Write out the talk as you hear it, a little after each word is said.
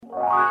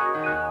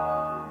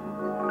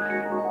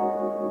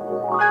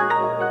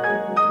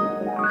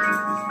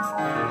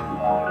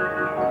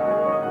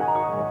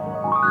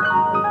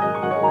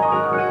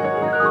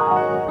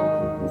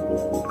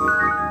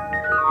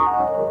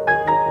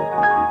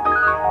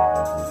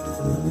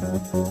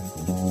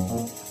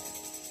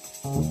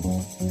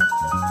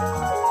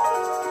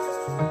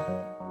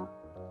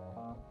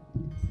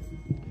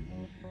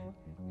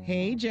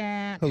Hey,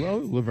 Jack.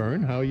 Hello,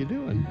 Laverne. How are you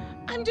doing?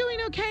 I'm doing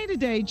okay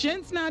today.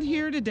 Jen's not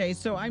here today,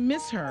 so I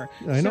miss her.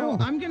 I know.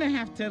 So I'm going to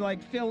have to,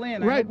 fill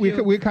in. Right.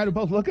 We're kind of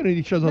both looking at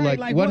each other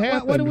right, what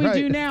happened? What do we right.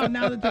 do now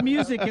that the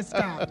music has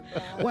stopped?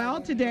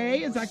 Well,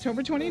 today is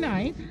October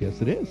 29th.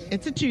 Yes, it is.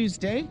 It's a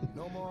Tuesday.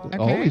 It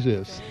always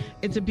is.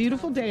 It's a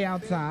beautiful day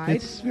outside.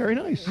 It's very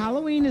nice.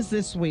 Halloween is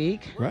this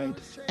week. Right.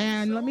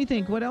 And let me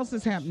think, what else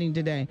is happening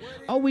today?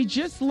 Oh, we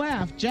just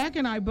left. Jack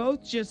and I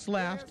both just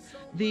left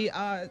the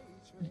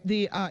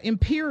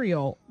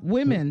Imperial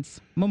Women's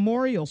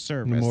Memorial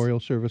Service. Memorial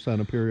service on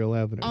Imperial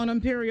Avenue. On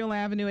Imperial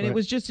Avenue, and It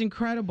was just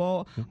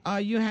incredible.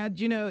 You had,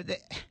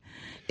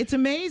 it's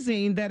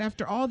amazing that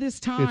after all this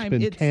time...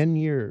 It's been 10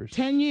 years.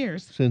 10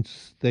 years.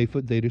 Since they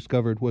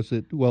discovered,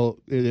 it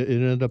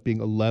ended up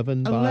being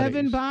 11 bodies.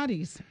 11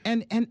 bodies.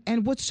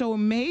 And what's so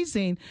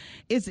amazing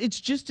is it's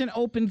just an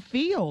open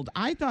field.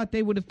 I thought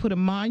they would have put a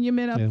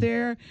monument up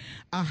there,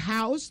 a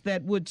house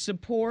that would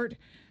support...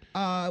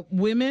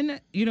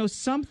 women,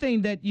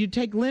 something that you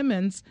take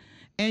lemons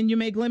and you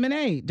make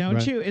lemonade,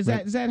 don't you? Is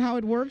that how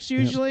it works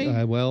usually?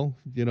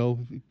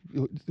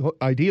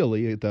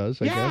 Ideally it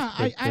does. I guess.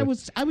 But,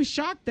 I was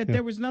shocked that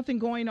there was nothing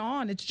going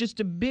on. It's just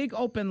a big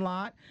open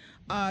lot.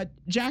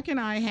 Jack and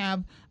I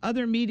have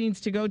other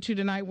meetings to go to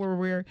tonight where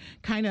we're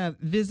kind of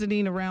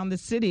visiting around the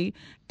city,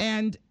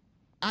 and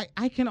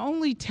I can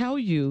only tell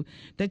you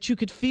that you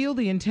could feel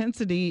the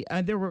intensity.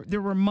 There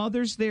were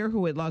mothers there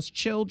who had lost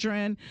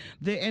children,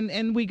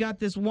 and we got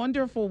this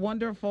wonderful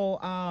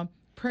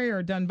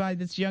prayer done by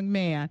this young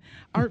man,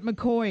 Art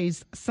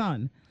McCoy's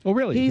son. Oh,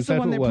 really? He's the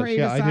one that prayed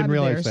us I didn't out of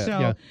realize there.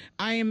 that. So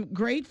I am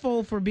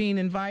grateful for being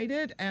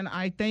invited, and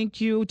I thank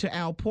you to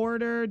Al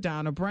Porter,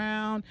 Donna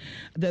Brown,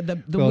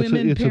 the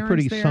women it's parents a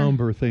pretty there.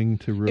 somber thing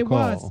to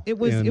recall. It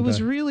was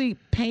really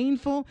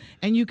painful,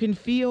 and you can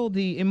feel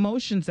the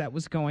emotions that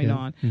was going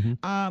on.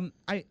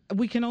 Mm-hmm.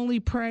 We can only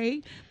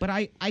pray, but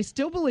I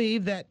still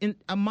believe that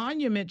a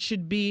monument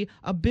should be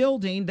a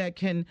building that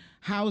can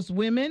house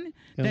women,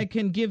 that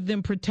can give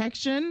them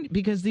protection,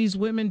 because these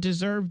women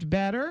deserved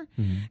better.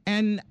 Mm-hmm.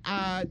 And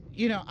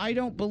I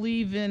don't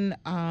believe in.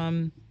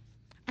 I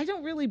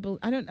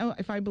don't know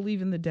if I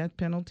believe in the death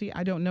penalty.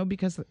 I don't know,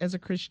 because as a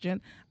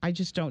Christian, I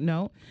just don't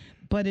know.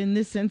 But in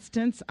this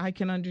instance, I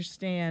can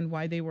understand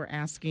why they were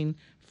asking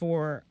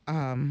for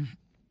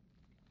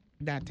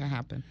that to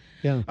happen.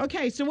 Yeah.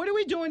 Okay, so what are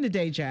we doing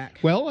today, Jack?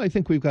 Well, I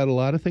think we've got a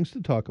lot of things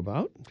to talk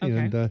about. Okay.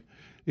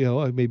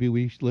 And, maybe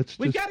we've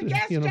got a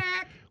guest,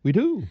 Jack. We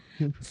do.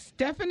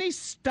 Stephanie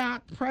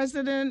Stock,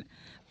 president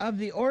of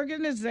the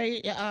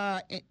organization.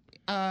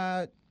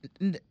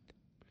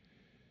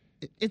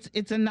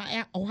 It's an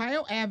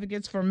Ohio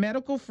Advocates for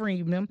Medical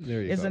Freedom.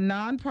 Is a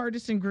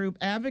nonpartisan group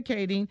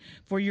advocating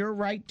for your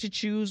right to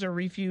choose or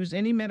refuse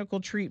any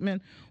medical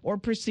treatment or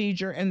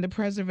procedure and the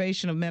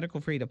preservation of medical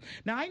freedom.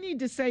 Now, I need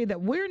to say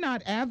that we're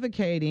not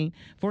advocating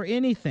for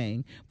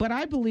anything, but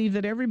I believe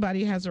that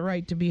everybody has a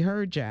right to be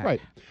heard, Jack.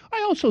 Right.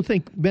 I also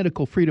think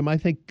medical freedom, I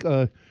think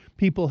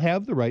people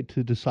have the right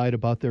to decide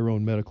about their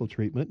own medical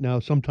treatment. Now,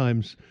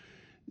 sometimes...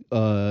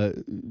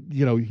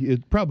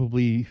 it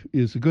probably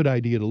is a good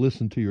idea to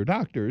listen to your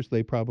doctors.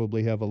 They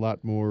probably have a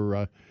lot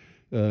more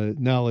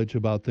knowledge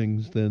about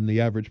things than the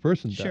average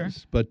person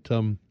does.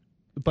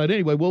 But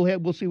anyway,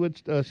 we'll see what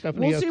Stephanie has to say.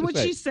 We'll see what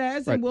she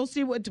says, and we'll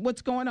see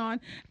what's going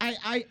on.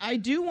 I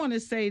do want to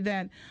say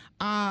that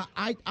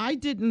I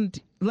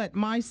didn't let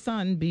my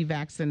son be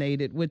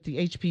vaccinated with the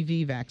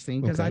HPV vaccine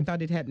because I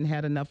thought it hadn't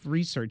had enough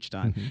research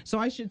done. Mm-hmm. So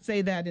I should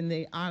say that in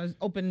the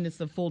openness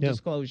of full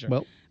disclosure.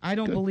 Well, I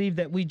don't believe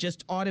that we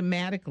just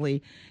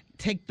automatically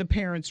take the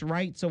parents'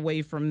 rights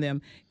away from them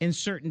in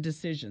certain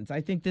decisions. I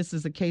think this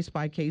is a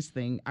case-by-case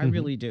thing. I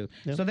really do.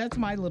 Yeah. So that's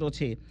my little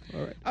tea.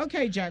 All right.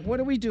 Okay, Jack,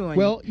 what are we doing?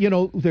 Well,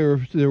 there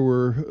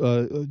were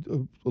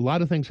a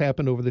lot of things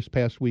happened over this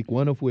past week,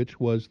 one of which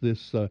was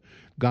this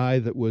guy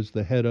that was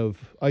the head of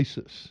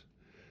ISIS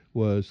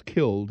was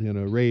killed in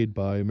a raid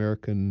by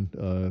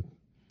American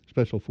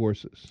special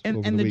forces.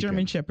 And the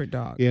German Shepherd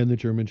dog. And the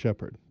German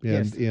Shepherd.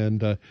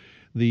 And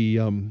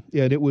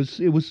it was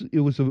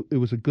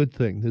a good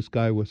thing. This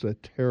guy was a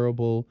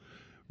terrible,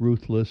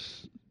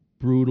 ruthless,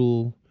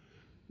 brutal,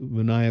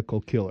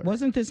 maniacal killer.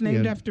 Wasn't this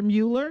named after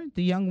Mueller,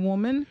 the young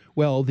woman?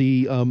 Well,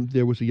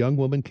 there was a young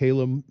woman,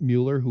 Kayla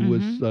Mueller,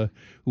 who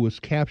was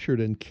captured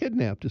and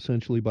kidnapped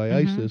essentially by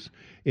ISIS,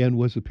 and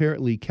was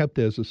apparently kept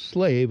as a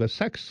slave, a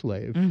sex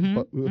slave,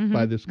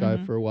 by this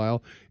guy for a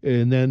while,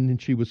 and then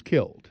she was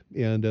killed.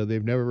 And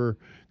they've never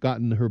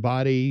gotten her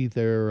body.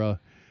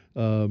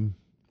 No,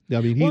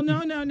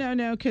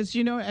 because,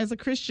 as a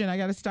Christian, I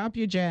got to stop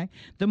you, Jack.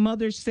 The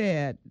mother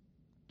said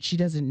she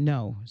doesn't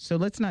know. So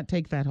let's not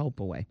take that hope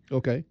away.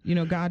 Okay.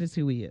 God is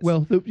who he is.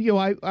 Well,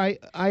 I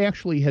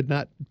actually had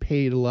not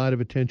paid a lot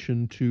of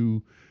attention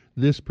to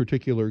this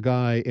particular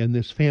guy and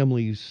this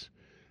family's,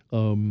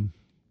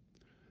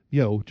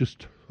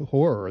 just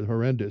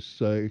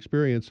horrendous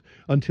experience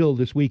until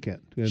this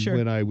weekend, and Sure.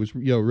 when I was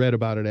read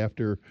about it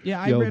after.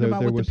 Yeah, I read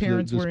about there what was the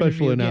parents the were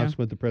special interviewed,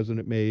 announcement the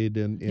president made,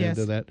 and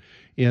Yes. that,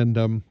 and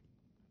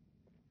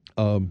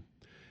how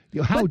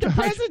But the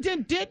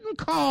president didn't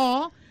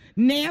call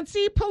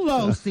Nancy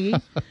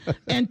Pelosi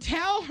and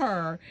tell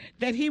her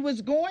that he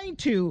was going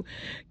to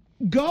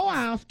go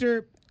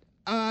after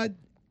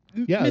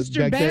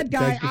Mr. Bad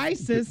Guy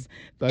ISIS,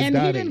 and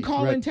he didn't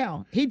call and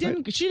tell. He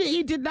didn't. Right.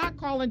 He did not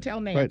call and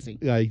tell Nancy.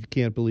 Right. I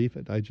can't believe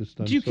it.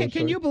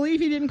 Can you believe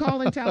he didn't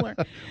call and tell her?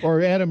 Or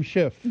Adam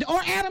Schiff.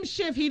 Or Adam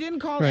Schiff. He didn't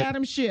call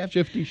Adam Schiff.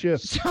 Shifty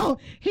Schiff. So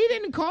he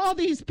didn't call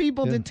these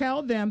people to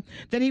tell them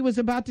that he was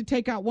about to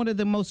take out one of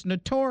the most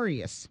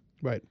notorious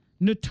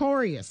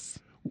ISIS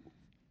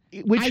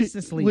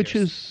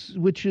leaders.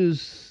 Which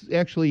is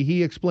actually,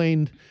 he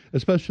explained,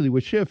 especially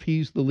with Schiff,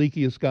 he's the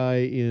leakiest guy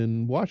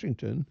in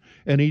Washington,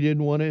 and he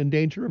didn't want to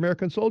endanger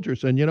American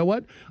soldiers. And you know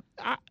what?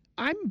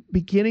 I'm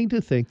beginning to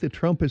think that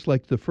Trump is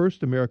like the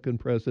first American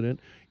president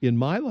in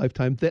my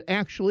lifetime that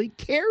actually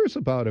cares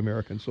about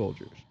American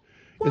soldiers.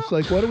 Well, it's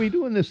like, what are we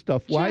doing this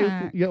stuff?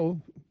 Jack, Why,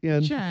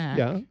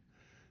 and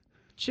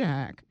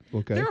Jack.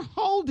 Okay. They're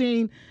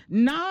holding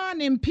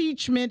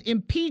non-impeachment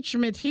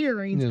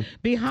hearings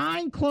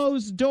behind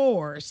closed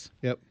doors.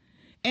 Yep.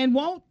 And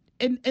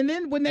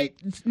then when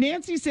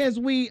Nancy says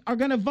we are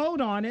going to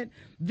vote on it,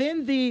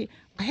 then the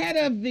head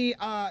of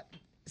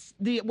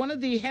one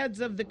of the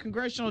heads of the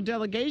congressional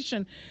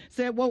delegation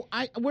said, "Well,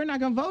 we're not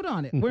going to vote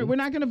on it. Mm-hmm. We're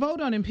not going to vote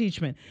on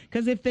impeachment,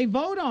 because if they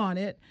vote on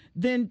it,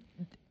 then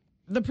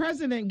the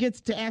president gets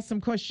to ask some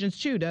questions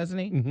too, doesn't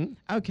he?"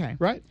 Mm-hmm. Okay.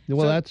 Right.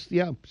 Well,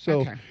 So,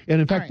 okay. And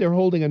in fact, Right. they're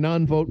holding a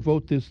non-vote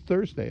vote this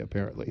Thursday,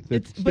 apparently. But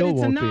it's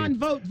a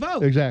non-vote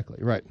vote. Exactly.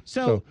 Right.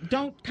 So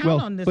don't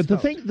count on this. But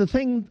vote.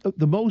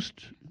 the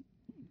most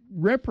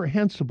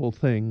reprehensible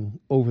thing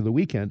over the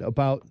weekend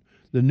about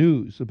the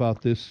news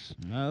about this,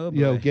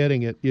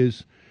 getting it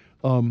is,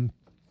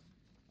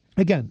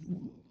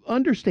 again,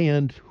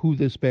 understand who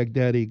this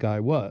Baghdadi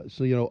guy was.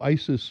 So,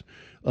 ISIS,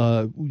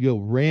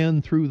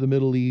 ran through the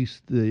Middle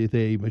East.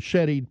 They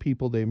macheted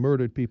people. They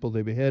murdered people.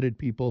 They beheaded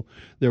people.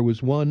 There was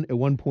at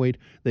one point,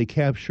 they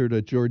captured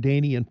a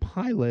Jordanian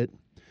pilot,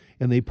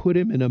 and they put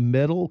him in a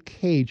metal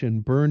cage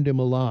and burned him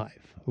alive.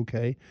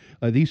 Okay,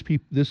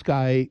 this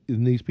guy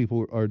and these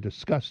people are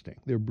disgusting.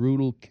 They're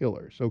brutal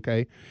killers.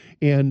 Okay,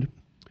 and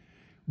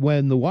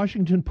when the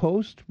Washington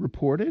Post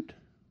reported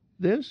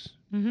this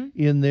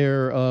in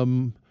their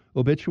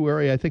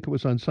obituary, I think it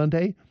was on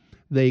Sunday,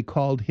 they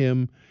called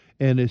him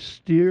an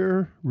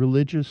austere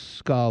religious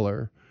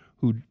scholar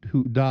who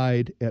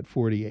died at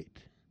 48,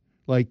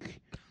 like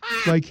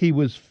he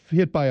was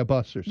hit by a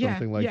bus or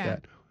something like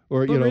that,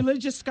 or a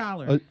religious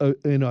scholar,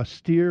 an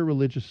austere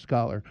religious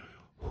scholar.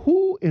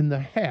 Who in the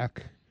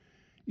heck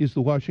is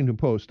the Washington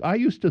Post? I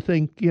used to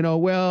think,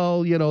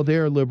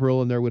 they're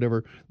liberal and they're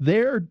whatever.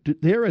 They're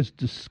as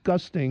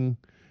disgusting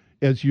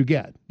as you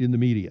get in the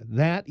media.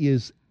 That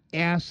is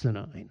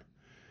asinine.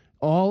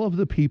 All of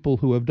the people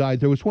who have died.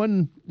 There was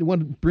one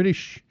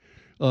British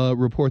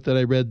report that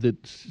I read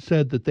that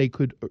said that they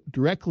could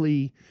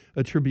directly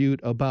attribute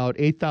about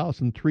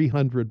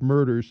 8,300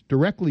 murders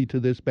directly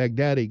to this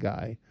Baghdadi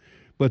guy,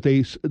 but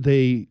they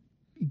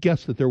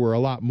guessed that there were a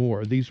lot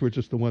more. These were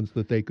just the ones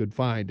that they could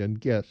find and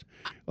guess.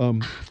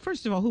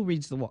 First of all, who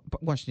reads the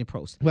Washington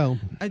Post? Well,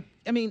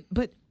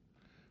 but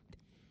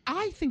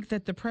I think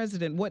that the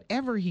president,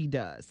 whatever he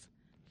does,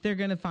 they're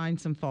going to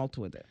find some fault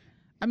with it.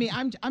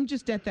 I'm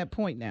just at that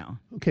point now.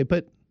 Okay,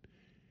 but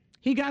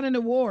he got an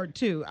award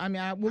too.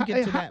 We'll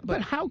get to that.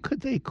 But how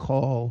could they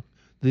call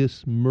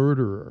this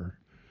murderer?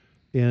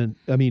 And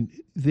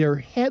their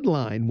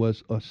headline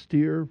was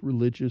 "Austere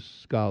religious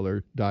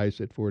scholar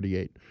dies at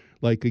 48."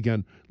 Like he,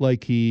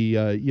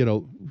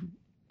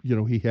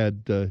 he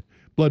had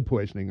blood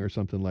poisoning or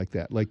something like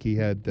that. Like he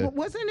had.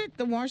 Wasn't it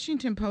the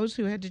Washington Post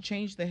who had to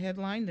change the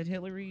headline that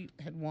Hillary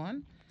had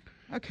won?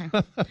 Okay.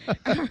 All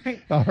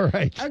right. All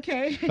right.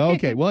 Okay.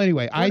 Okay. Well,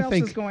 anyway, What else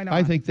is going on?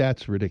 I think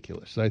that's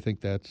ridiculous. I think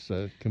that's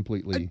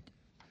completely.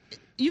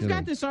 You've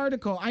got this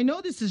article. I know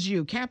this is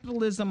you.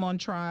 Capitalism on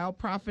trial.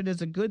 Profit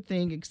is a good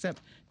thing,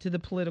 except to the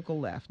political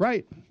left.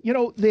 Right.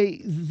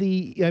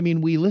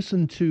 We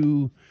listen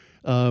to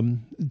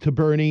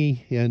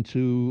Bernie and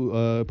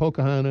to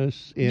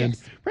Pocahontas and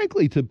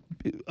frankly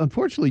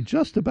unfortunately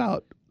just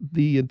about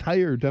the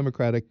entire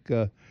Democratic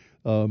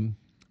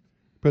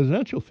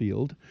presidential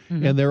field,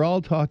 and they're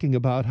all talking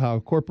about how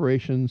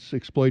corporations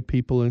exploit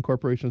people and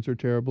corporations are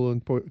terrible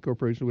and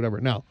corporations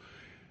whatever. Now,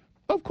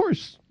 of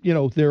course,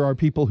 there are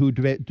people who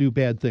do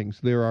bad things.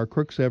 There are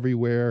crooks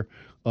everywhere.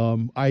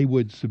 I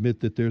would submit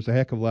that there's a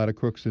heck of a lot of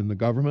crooks in the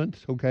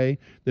government, okay,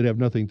 that have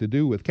nothing to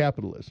do with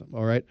capitalism,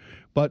 all right?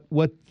 But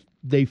what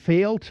they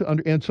fail to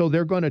and so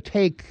they're going to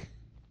take,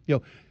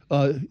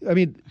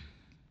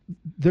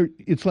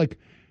 it's like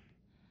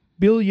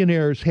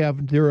billionaires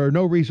there are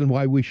no reason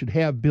why we should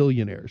have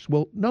billionaires.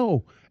 Well,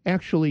 no,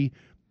 actually,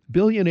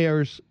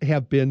 billionaires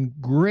have been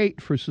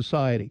great for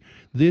society.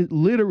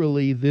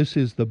 Literally, this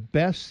is the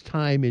best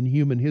time in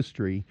human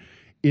history,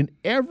 in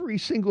every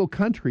single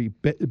country,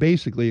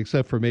 basically,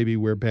 except for maybe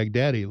where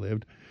Baghdadi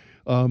lived,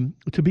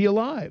 to be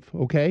alive,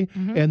 okay?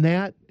 Mm-hmm. And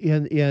that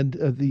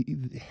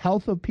the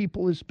health of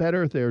people is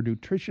better, their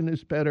nutrition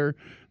is better,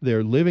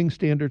 their living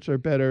standards are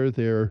better,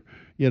 their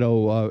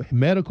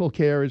medical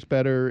care is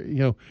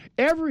better,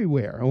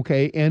 everywhere,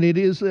 okay? And it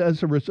is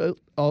as a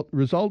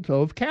result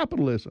of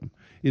capitalism.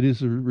 It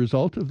is a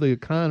result of the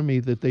economy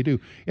that they do.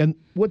 And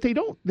what they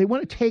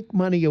want to take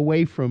money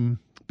away from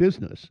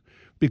business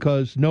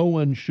because no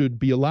one should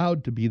be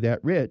allowed to be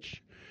that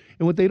rich.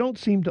 And what they don't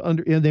seem to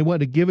and they want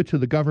to give it to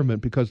the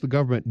government because the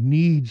government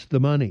needs the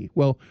money.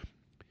 Well,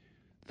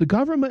 the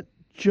government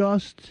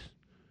just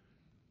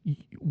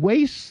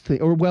wastes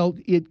things,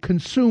 it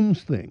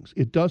consumes things.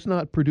 It does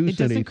not produce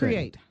anything. It doesn't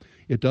create.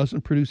 It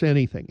doesn't produce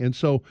anything. And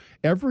so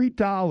every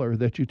dollar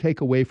that you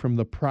take away from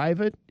the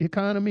private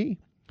economy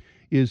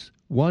is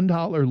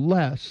 $1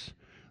 less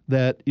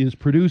that is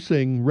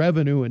producing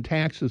revenue and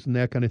taxes and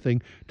that kind of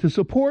thing to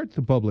support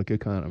the public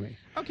economy.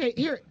 Okay,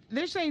 here,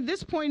 they're saying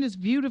this point is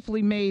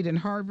beautifully made in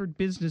Harvard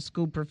Business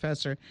School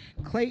professor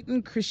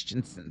Clayton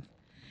Christensen.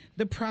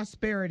 The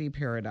prosperity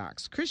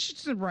paradox.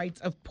 Christensen writes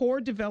of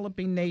poor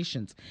developing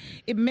nations.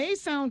 It may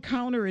sound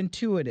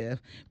counterintuitive,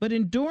 but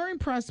enduring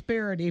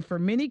prosperity for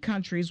many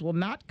countries will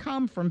not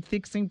come from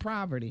fixing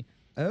poverty.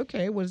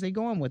 Okay, where's he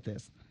going with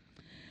this?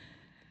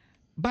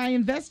 By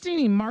investing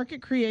in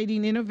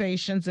market-creating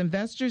innovations,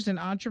 investors and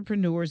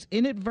entrepreneurs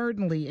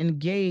inadvertently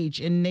engage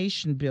in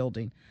nation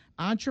building.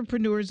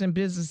 Entrepreneurs and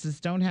businesses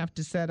don't have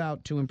to set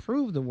out to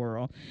improve the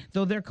world,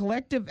 though their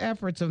collective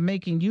efforts of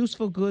making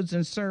useful goods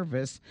and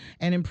service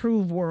and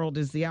improved world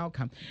is the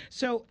outcome.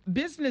 So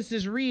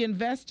businesses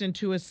reinvest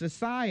into a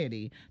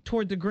society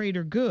toward the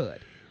greater good.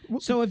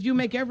 So if you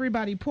make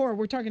everybody poor,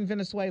 we're talking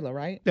Venezuela,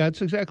 right?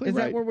 That's exactly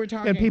right. Is that what we're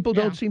talking? And people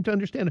don't seem to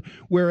understand it.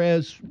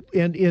 Whereas,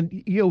 and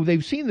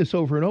they've seen this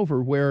over and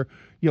over where,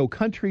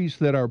 countries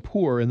that are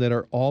poor and that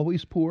are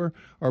always poor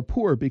are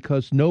poor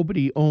because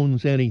nobody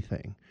owns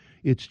anything.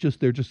 It's just,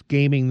 they're just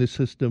gaming the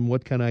system.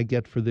 What can I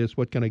get for this?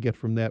 What can I get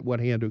from that?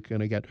 What handout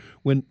can I get?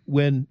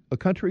 When a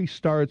country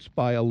starts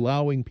by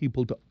allowing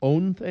people to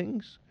own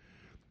things,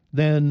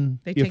 then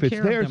if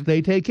it's theirs,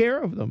 they take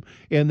care of them,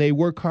 and they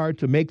work hard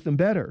to make them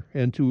better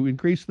and to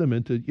increase them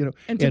and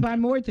to buy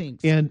more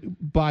things. And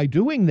by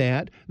doing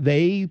that,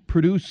 they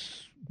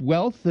produce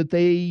wealth that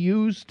they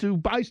use to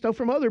buy stuff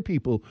from other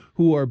people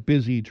who are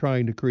busy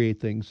trying to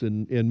create things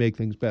and make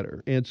things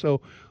better. And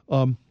so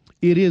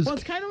it is. Well,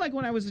 it's kind of like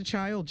when I was a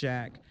child,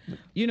 Jack.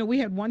 We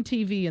had one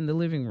TV in the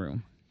living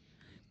room.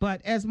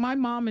 But as my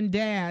mom and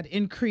dad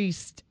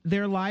increased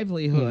their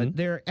livelihood,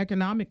 their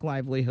economic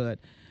livelihood,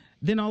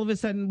 then all of a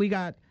sudden we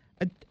had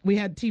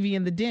TV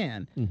in the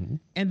den. Mm-hmm.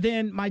 And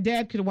then my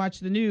dad could watch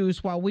the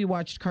news while we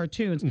watched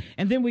cartoons. Mm.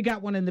 And then we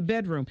got one in the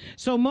bedroom.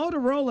 So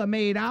Motorola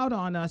made out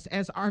on us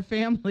as our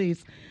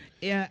family's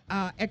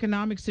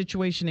economic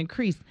situation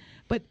increased.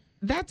 But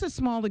that's a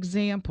small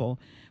example.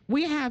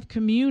 We have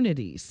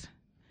communities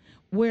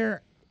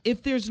where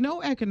if there's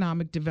no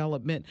economic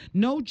development,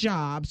 no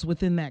jobs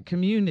within that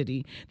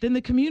community, then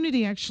the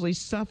community actually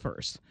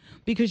suffers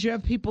because you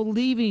have people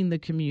leaving the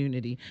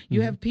community.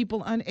 You have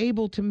people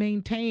unable to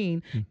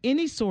maintain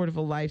any sort of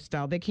a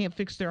lifestyle. They can't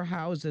fix their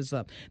houses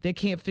up. They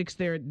can't fix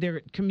their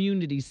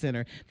community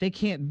center. They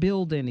can't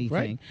build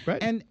anything.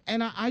 Right. And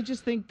I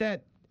just think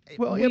that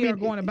we are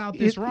going about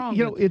this wrong.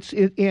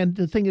 And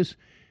the thing is,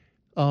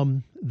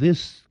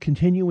 this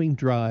continuing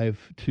drive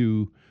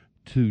to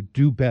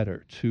do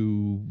better,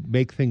 to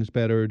make things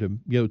better,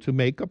 to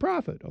make a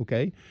profit,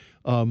 okay,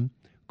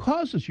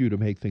 causes you to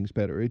make things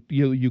better.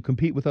 You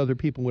compete with other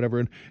people, whatever.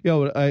 And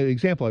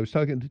example, I was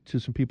talking to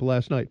some people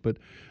last night, but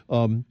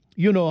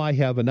I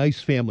have a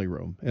nice family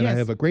room, and I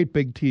have a great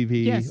big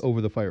TV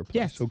over the fireplace.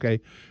 Yes. Okay,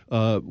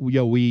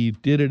 we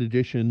did an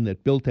addition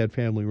that built that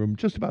family room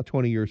just about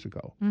 20 years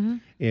ago,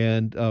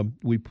 and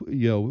we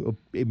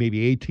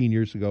maybe 18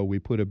 years ago we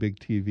put a big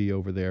TV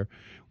over there.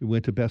 We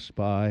went to Best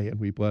Buy and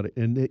we bought it,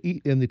 and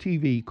the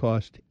TV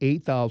cost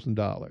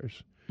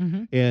 $8,000.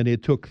 And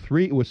it took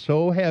it was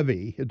so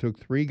heavy, it took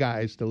 3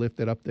 guys to lift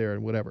it up there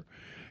and whatever.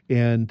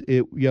 And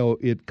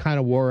it kind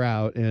of wore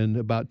out. And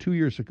about 2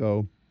 years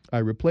ago, I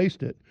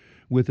replaced it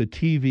with a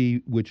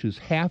TV which is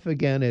half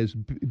again as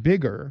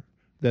bigger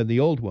than the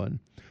old one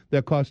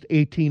that cost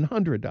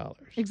 $1,800.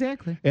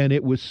 Exactly. And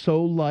it was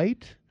so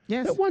light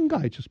that one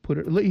guy just put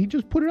it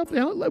up.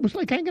 It was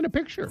like hanging a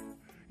picture.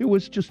 It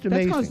was just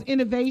amazing. That's called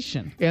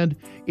innovation.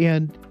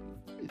 And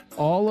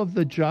all of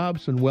the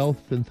jobs and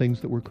wealth and things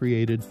that were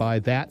created by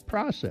that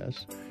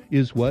process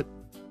is what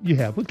you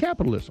have with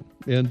capitalism.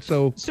 And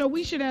so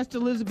we should ask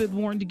Elizabeth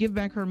Warren to give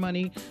back her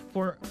money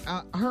for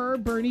her,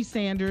 Bernie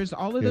Sanders,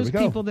 all of those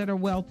people that are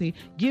wealthy.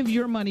 Give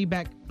your money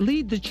back.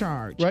 Lead the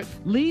charge. Right.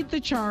 Lead the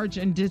charge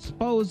and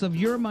dispose of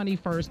your money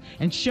first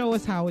and show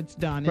us how it's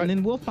done. Right. And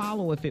then we'll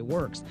follow if it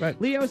works. Right.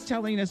 Leo's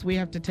telling us we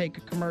have to take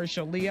a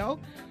commercial. Leo,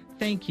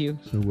 thank you.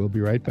 So we'll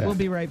be right back. We'll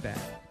be right back.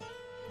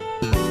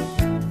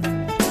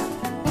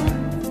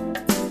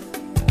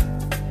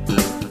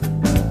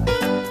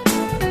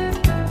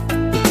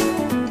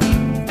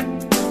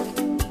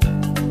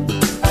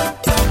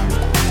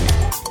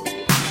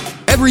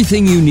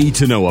 Everything you need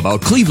to know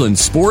about Cleveland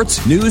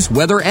sports, news,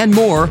 weather, and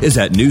more is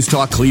at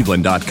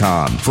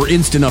newstalkcleveland.com. For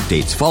instant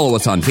updates, follow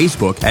us on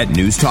Facebook at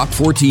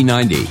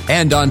newstalk1490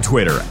 and on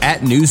Twitter at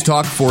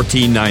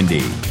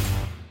newstalk1490.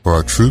 For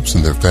our troops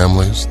and their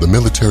families, the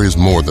military is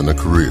more than a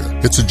career.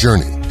 It's a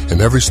journey,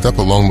 and every step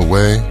along the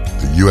way,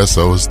 the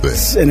USO is there.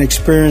 It's an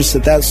experience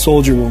that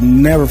soldier will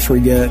never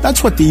forget.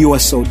 That's what the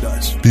USO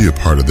does. Be a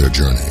part of their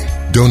journey.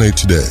 Donate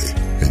today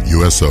at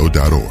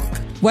USO.org.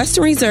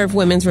 Western Reserve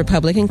Women's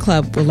Republican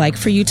Club would like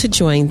for you to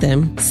join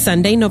them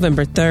Sunday,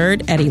 November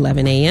 3rd at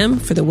 11 a.m.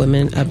 for the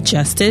Women of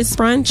Justice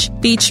brunch,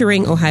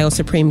 featuring Ohio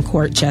Supreme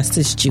Court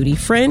Justice Judy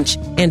French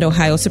and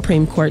Ohio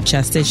Supreme Court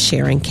Justice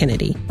Sharon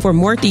Kennedy. For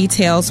more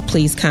details,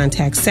 please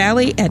contact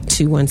Sally at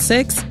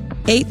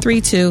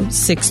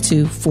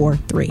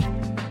 216-832-6243.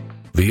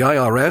 The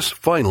IRS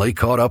finally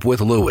caught up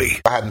with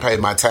Louie. I hadn't paid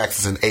my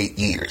taxes in 8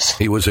 years.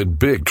 He was in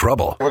big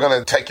trouble. We're going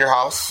to take your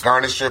house,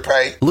 garnish your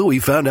pay. Louie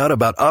found out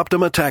about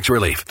Optima Tax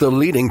Relief, the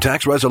leading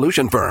tax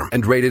resolution firm,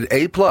 and rated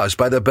A+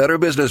 by the Better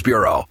Business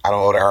Bureau. I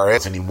don't owe the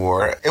IRS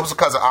anymore. It was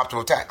because of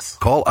Optima Tax.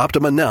 Call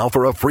Optima now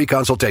for a free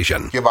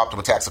consultation. Give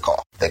Optima Tax a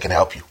call. They can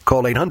help you.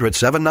 Call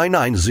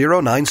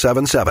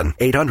 800-799-0977.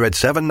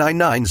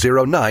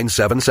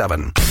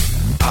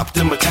 800-799-0977.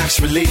 Optima Tax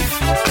Relief.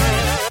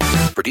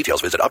 For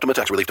details, visit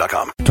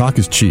OptimaTaxRelief.com. Talk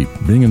is cheap.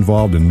 Being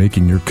involved in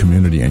making your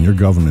community and your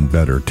government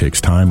better takes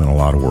time and a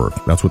lot of work.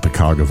 That's what the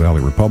Cuyahoga Valley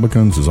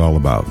Republicans is all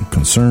about.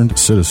 Concerned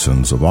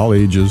citizens of all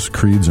ages,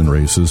 creeds, and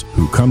races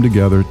who come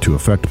together to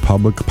affect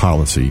public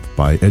policy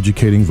by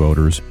educating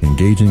voters,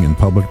 engaging in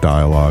public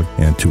dialogue,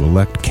 and to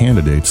elect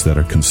candidates that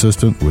are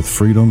consistent with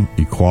freedom,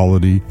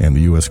 equality, and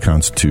the U.S.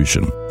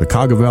 Constitution. The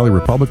Cuyahoga Valley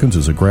Republicans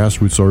is a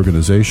grassroots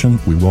organization.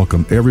 We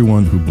welcome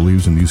everyone who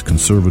believes in these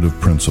conservative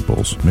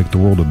principles. Make the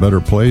world a better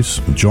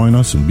place. Join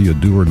us and be a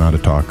doer, not a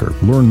talker.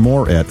 Learn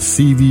more at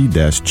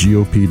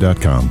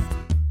cv-gop.com.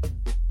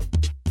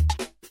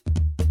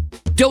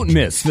 Don't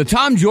miss the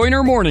Tom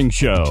Joyner Morning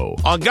Show.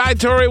 On Guy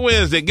Tory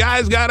Wednesday,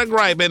 Guy's got a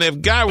gripe, and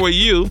if Guy were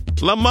you,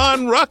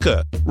 Lamont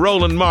Rucker,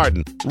 Roland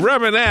Martin,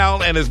 Reverend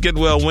Al, and his Get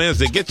Well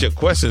Wednesday. Get your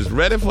questions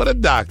ready for the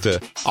doctor.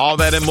 All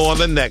that and more on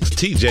the next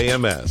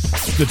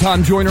TJMS. The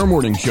Tom Joyner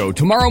Morning Show,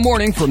 tomorrow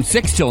morning from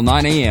 6 till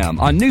 9 a.m.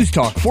 on News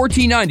Talk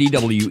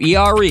 1490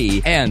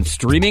 WERE and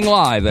streaming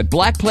live at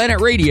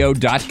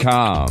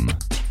blackplanetradio.com.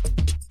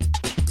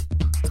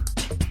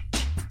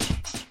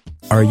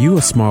 Are you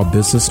a small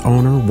business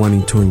owner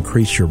wanting to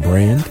increase your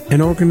brand? An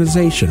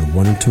organization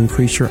wanting to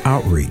increase your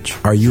outreach?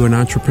 Are you an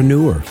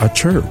entrepreneur, a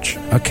church,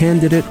 a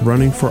candidate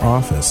running for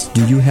office?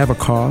 Do you have a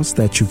cause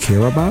that you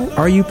care about?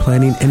 Are you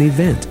planning an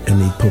event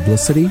and need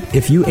publicity?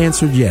 If you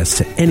answered yes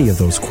to any of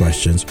those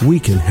questions, we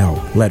can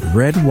help. Let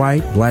Red,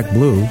 White, Black,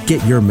 Blue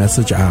get your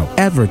message out.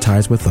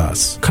 Advertise with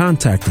us.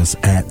 Contact us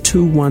at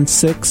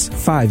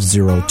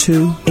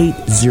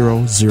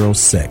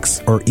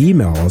 216-502-8006 or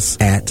email us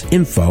at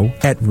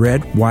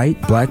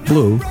info@redwhiteblackblue.org.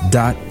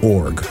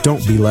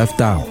 Don't be left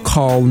out.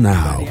 Call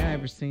now. I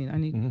ever seen. I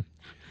need.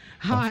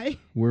 Hi.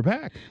 We're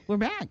back. We're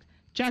back.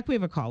 Jack, we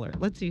have a caller.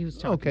 Let's see who's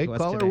talking to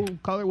us today.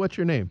 Caller, what's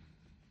your name?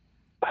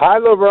 Hi,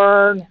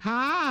 Laverne.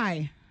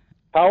 Hi.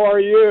 How are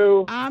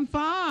you? I'm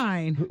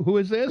fine. Who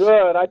is this?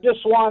 Good. I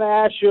just want to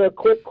ask you a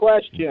quick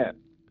question.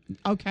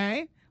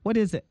 Okay. What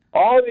is it?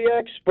 All the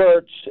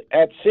experts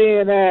at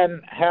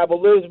CNN have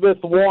Elizabeth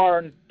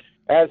Warren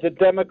as a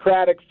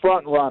Democratic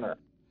frontrunner.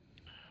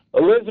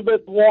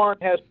 Elizabeth Warren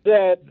has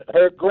said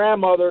her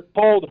grandmother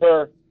told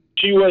her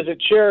she was a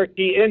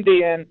Cherokee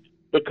Indian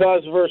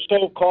because of her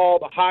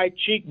so-called high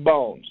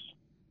cheekbones.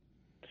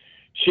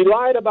 She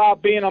lied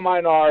about being a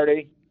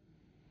minority,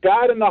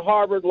 got into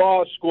Harvard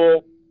Law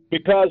School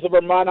because of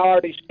her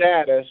minority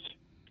status,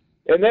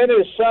 and then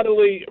is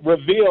suddenly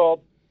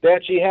revealed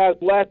that she has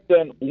less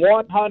than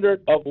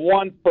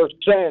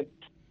 1%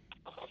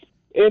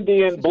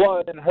 Indian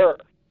blood in her.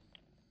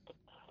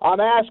 I'm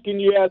asking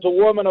you, as a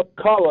woman of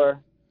color,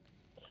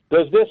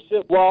 does this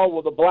sit well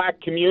with the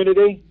black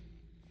community?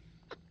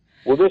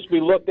 Will this be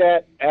looked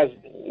at as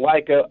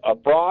like a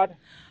fraud?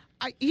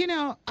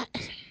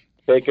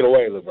 Take it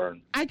away,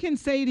 Laverne. I can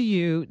say to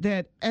you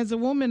that as a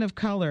woman of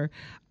color,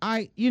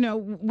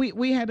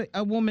 we had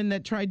a woman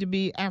that tried to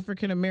be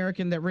African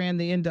American that ran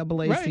the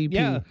NAACP. Right,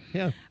 yeah.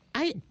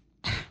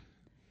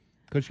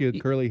 Because she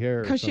had curly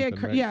hair. Because she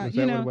had, right? Yeah, Is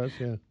that what it was?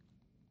 Yeah.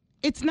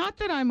 It's not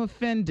that I'm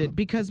offended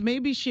because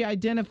maybe she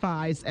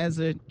identifies as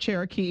a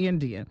Cherokee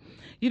Indian.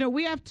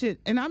 We have to,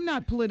 and I'm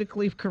not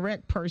politically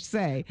correct per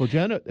se. Well,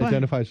 Jen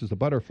identifies as a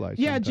butterfly.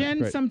 Yeah,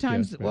 Jen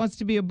sometimes wants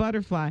to be a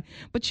butterfly.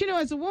 But,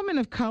 as a woman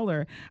of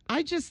color,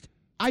 I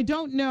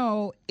don't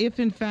know if,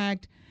 in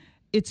fact,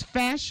 it's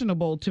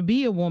fashionable to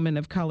be a woman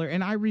of color.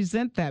 And I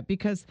resent that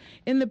because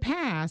in the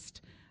past,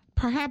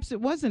 perhaps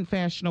it wasn't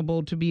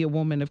fashionable to be a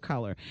woman of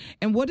color.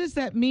 And what does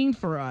that mean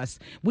for us?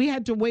 We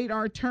had to wait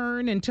our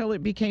turn until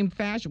it became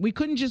fashion. We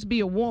couldn't just be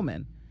a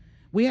woman.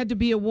 We had to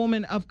be a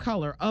woman of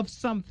color, of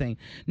something.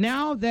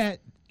 Now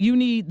that you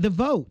need the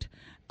vote,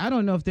 I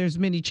don't know if there's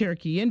many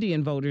Cherokee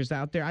Indian voters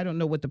out there. I don't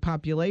know what the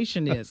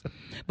population is.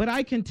 But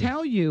I can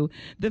tell you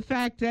the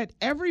fact that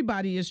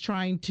everybody is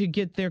trying to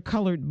get their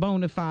colored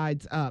bona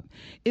fides up.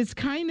 It's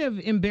kind of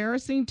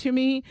embarrassing to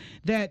me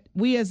that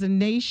we as a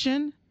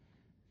nation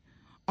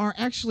are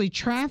actually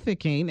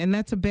trafficking, and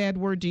that's a bad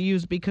word to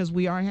use because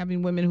we are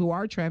having women who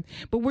are trafficked,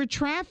 but we're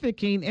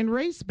trafficking and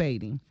race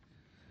baiting.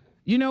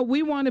 You know,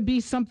 we want to be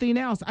something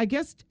else. I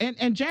guess,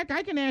 and Jack,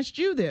 I can ask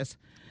you this,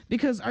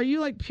 because are you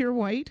like pure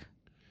white?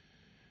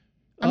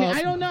 I mean,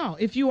 I don't know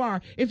if you are.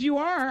 If you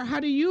are,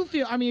 how do you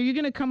feel? I mean, are you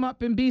going to come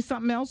up and be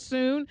something else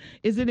soon?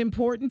 Is it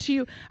important to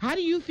you? How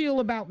do you feel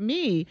about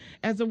me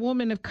as a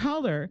woman of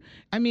color?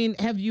 I mean,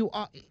 have you,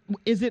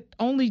 is it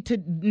only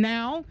to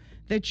now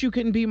that you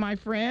can be my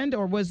friend,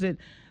 or was it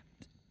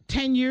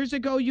 10 years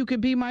ago you could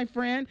be my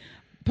friend?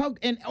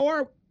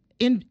 Or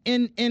in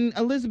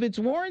Elizabeth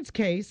Warren's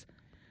case,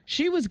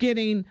 she was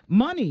getting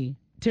money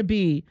to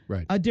be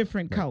a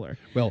different color.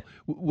 Well,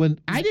 when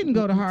I didn't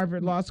go to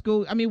Harvard Law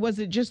School, I mean, was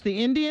it just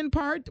the Indian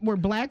part? Were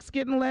blacks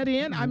getting let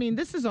in? I mean,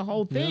 this is a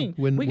whole thing.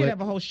 We could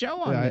have a whole show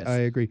on this. I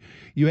agree.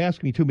 You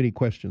ask me too many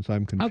questions.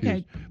 I'm confused.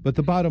 Okay. But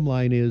the bottom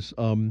line is,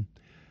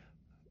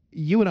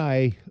 you and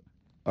I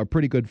are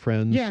pretty good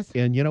friends. Yes.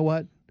 And you know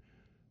what?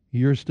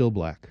 You're still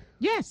black.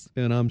 Yes.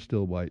 And I'm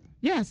still white.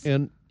 Yes.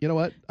 And you know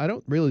what? I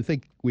don't really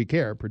think we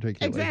care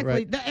particularly.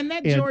 Exactly.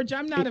 Right? George,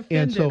 I'm not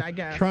offended, so I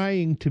guess.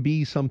 Trying to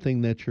be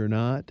something that you're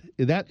not,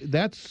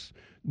 that's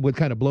what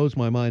kind of blows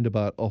my mind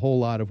about a whole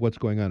lot of what's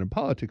going on in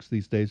politics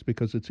these days,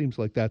 because it seems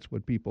like that's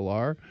what people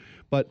are.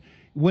 But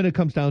when it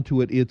comes down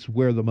to it, it's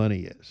where the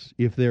money is.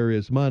 If there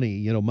is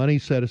money, money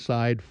set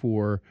aside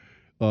for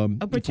a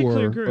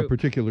particular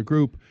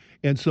group.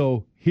 And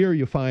so here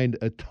you find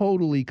a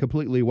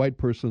completely white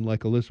person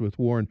like Elizabeth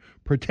Warren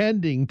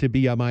pretending to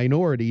be a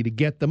minority to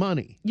get the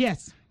money.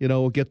 Yes.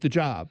 Get the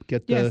job,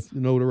 get the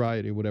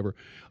notoriety, whatever.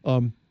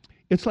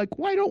 It's like,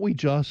 why don't we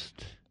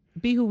just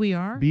be who we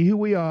are? Be who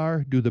we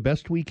are, do the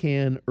best we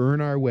can, earn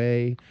our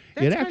way.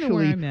 That's kind of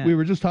where I'm at. We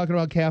were just talking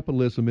about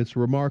capitalism. It's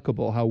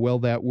remarkable how well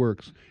that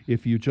works.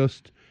 If you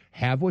just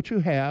have what you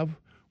have,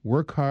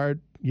 work hard,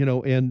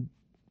 and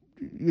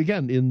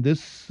again, in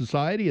this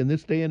society, in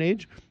this day and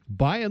age,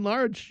 by and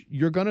large,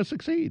 you're going to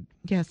succeed.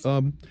 Yes.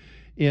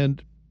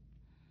 And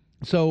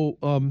so,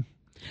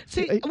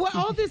 see, what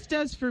all this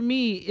does for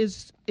me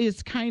is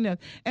kind of,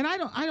 and I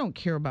don't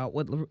care about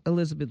what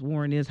Elizabeth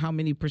Warren is, how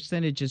many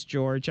percentages,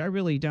 George. I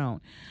really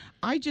don't.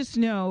 I just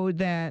know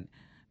that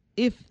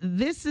if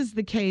this is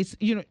the case,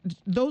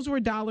 those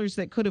were dollars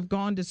that could have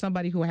gone to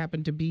somebody who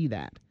happened to be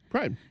that.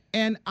 Right.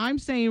 And I'm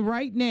saying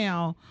right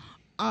now,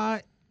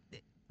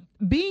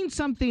 being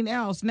something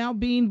else, now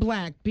being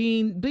black,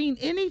 being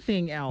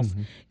anything else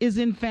is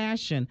in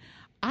fashion.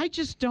 I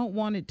just don't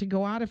want it to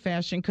go out of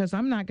fashion because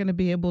I'm not going to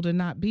be able to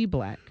not be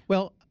black.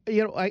 Well,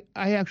 I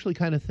actually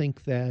kind of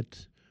think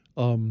that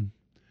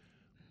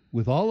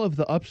with all of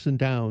the ups and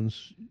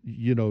downs,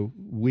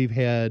 we've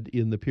had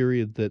in the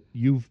period that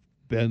you've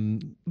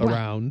been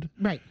around.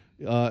 Right.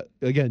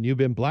 Again, you've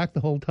been black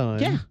the whole time.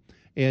 Yeah.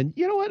 And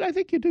you know what? I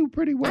think you do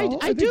pretty well.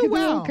 I do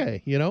well.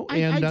 Okay.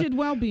 I did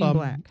well being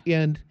black.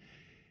 And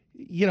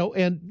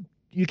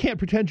you can't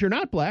pretend you're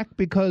not black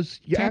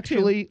because you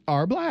actually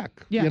are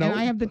black. Yeah, and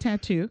I have the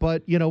tattoo.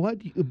 But you know what?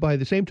 By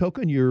the same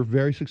token, you're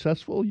very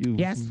successful.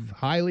 You're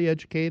highly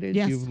educated.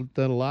 Yes. You've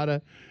done a lot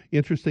of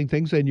interesting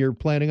things, and you're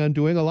planning on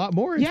doing a lot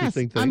more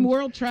interesting things. I'm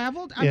world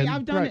traveled. I mean,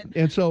 I've done it.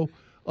 And so,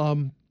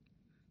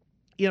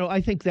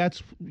 I think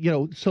that's,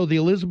 so the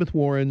Elizabeth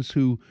Warrens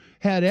who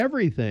had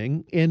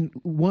everything and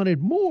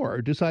wanted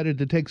more decided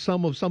to take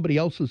some of somebody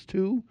else's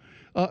too.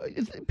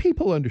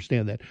 People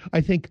understand that.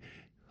 I think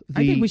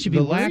we should be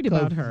worried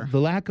about her.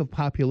 The lack of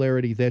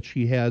popularity that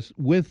she has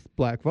with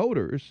black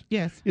voters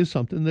is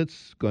something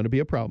that's going to be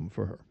a problem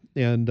for her.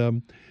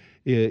 And,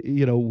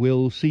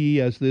 we'll see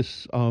as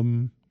this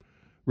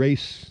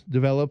race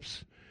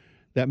develops.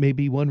 That may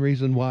be one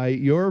reason why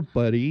your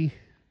buddy,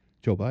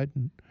 Joe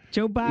Biden,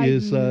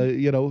 is,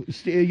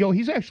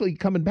 he's actually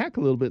coming back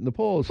a little bit in the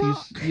polls.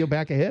 Well, he's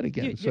back ahead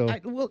again.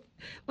 Well,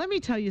 let me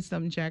tell you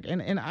something, Jack,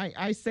 and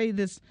I say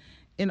this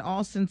in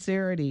all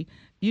sincerity.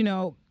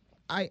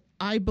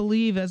 I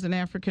believe as an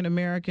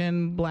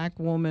African-American, black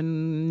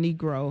woman,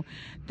 Negro,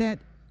 that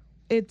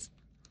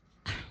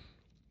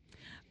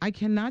I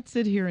cannot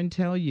sit here and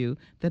tell you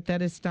that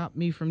has stopped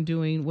me from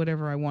doing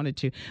whatever I wanted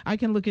to. I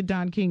can look at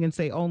Don King and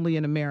say only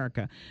in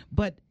America.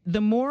 But the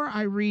more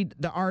I read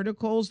the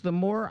articles, the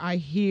more I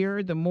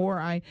hear, the more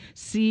I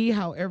see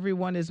how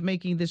everyone is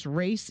making this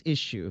race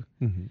issue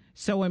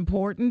so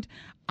important.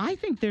 I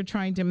think they're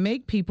trying to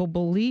make people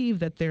believe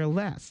that they're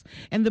less.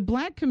 And the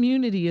black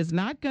community is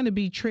not going to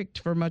be tricked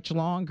for much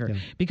longer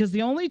because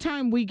the only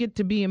time we get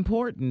to be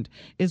important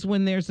is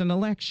when there's an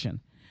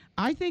election.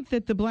 I think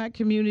that the black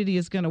community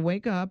is going to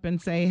wake up and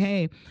say,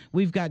 hey,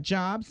 we've got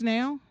jobs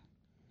now,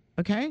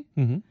 okay?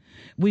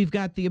 We've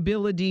got the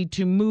ability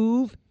to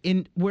move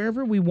in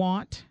wherever we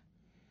want,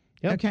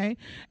 Yep. Okay.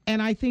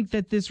 And I think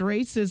that this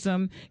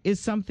racism is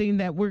something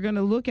that we're going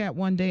to look at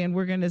one day, and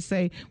we're going to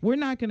say, we're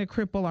not going to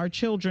cripple our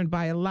children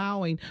by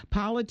allowing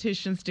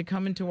politicians to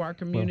come into our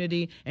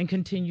community and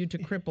continue to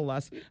cripple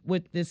us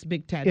with this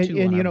big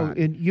tattoo on our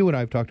body. And you and I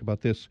have talked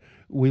about this.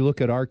 We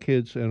look at our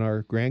kids and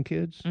our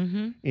grandkids,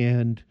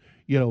 and,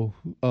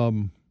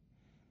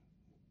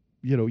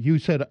 you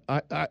said,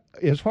 I,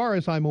 as far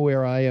as I'm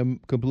aware, I am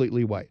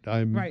completely white.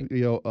 I'm,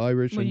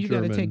 Irish and you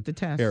German gotta take the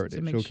test heritage.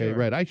 to make Okay, sure.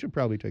 right. I should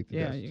probably take the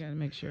test. Yeah, you got to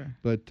make sure.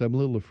 But I'm a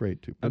little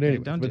afraid to. But Okay,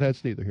 anyway, don't but do it.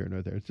 that's neither here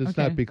nor there. It's Okay.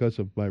 not because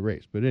of my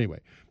race. But anyway,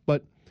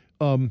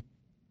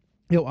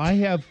 I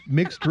have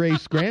mixed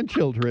race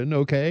grandchildren.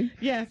 Okay.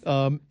 Yes.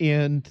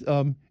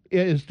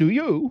 As do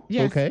you.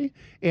 Yes. Okay.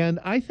 And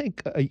I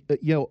think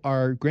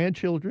our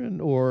grandchildren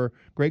or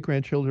great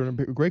grandchildren or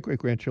great great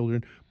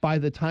grandchildren, by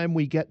the time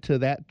we get to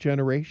that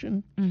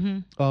generation,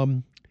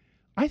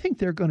 I think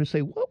they're going to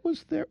say, "What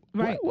was their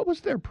what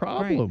was their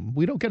problem? Right.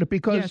 We don't get it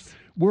because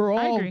we're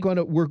all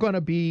going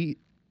to be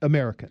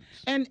Americans."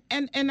 And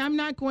I'm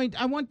not going.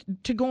 I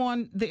want to go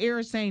on the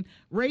air saying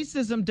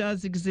racism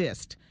does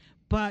exist,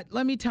 but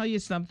let me tell you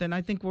something.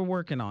 I think we're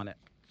working on it.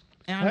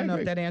 And I don't know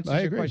if that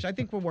answers your question. I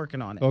think we're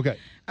working on it.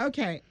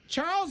 Okay.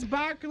 Charles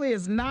Barkley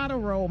is not a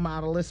role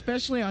model,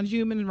 especially on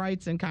human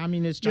rights and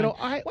communist China.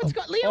 What's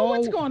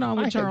going on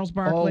with Charles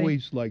Barkley? I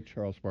always liked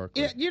Charles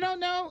Barkley. You don't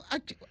know?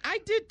 I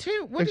did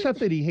too. Except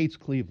that he hates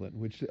Cleveland,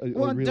 which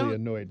really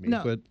annoyed me.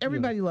 No, but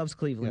everybody loves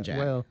Cleveland, Jack.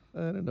 Well, I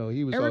don't know.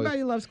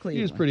 Everybody loves Cleveland.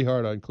 He was pretty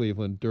hard on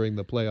Cleveland during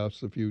the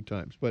playoffs a few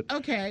times. But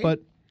okay.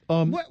 But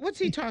what's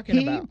he talking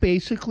about? He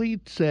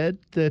basically said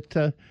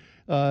that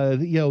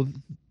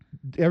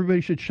everybody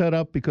should shut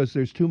up because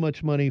there's too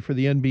much money for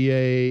the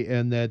NBA,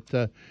 and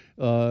that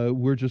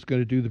we're just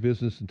going to do the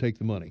business and take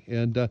the money.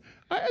 And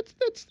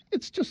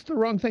it's just the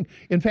wrong thing.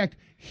 In fact,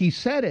 he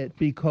said it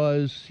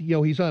because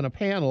he's on a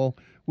panel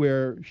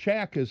where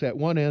Shaq is at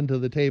one end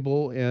of the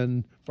table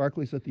and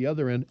Barkley's at the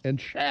other end. And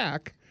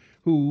Shaq,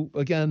 who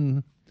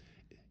again,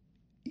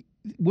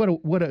 what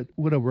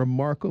a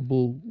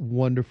remarkable,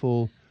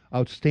 wonderful,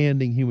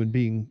 outstanding human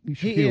being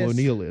Shaquille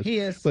O'Neal is. He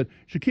is. But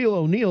Shaquille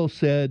O'Neal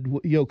said,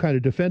 kind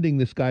of defending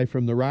this guy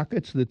from the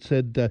Rockets that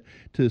said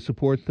to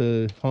support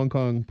the Hong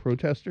Kong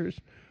protesters.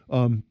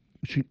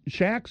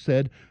 Shaq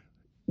said,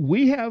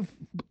 we have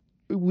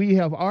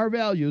our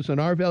values,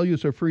 and our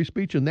values are free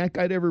speech, and that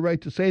guy had every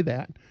right to say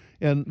that,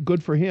 and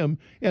good for him.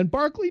 And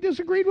Barkley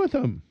disagreed with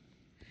him.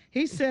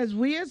 He says,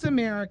 we as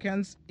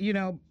Americans,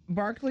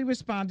 Barkley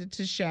responded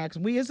to Shaq's,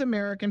 we as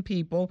American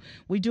people,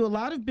 we do a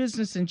lot of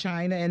business in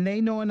China, and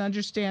they know and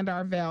understand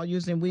our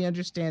values, and we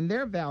understand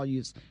their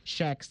values,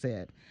 Shaq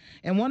said.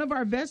 And one of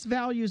our best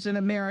values in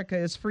America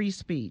is free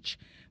speech.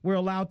 We're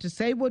allowed to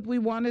say what we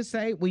want to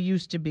say, we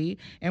used to be,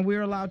 and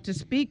we're allowed to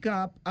speak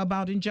up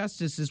about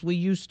injustices, we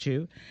used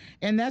to.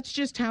 And that's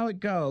just how it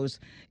goes.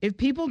 If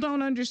people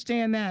don't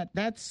understand that,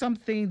 that's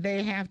something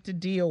they have to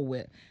deal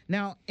with.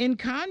 Now, in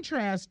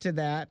contrast to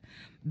that,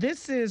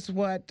 this is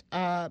what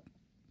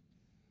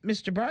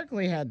Mr.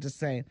 Barkley had to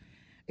say.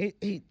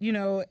 He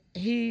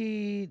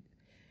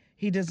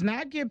does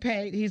not get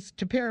paid. He's,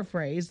 to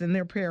paraphrase, and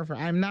they're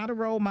paraphrasing, I'm not a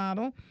role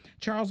model.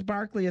 Charles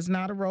Barkley is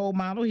not a role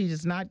model. He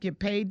does not get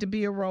paid to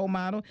be a role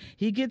model.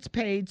 He gets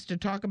paid to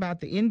talk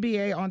about the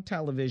NBA on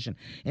television.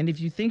 And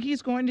if you think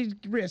he's going to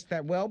risk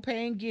that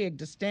well-paying gig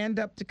to stand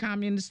up to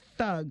communist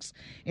thugs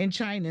in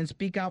China and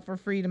speak out for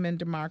freedom and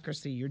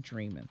democracy, you're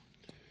dreaming.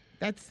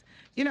 That's,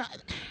 I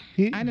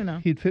don't know.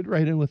 He'd fit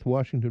right in with the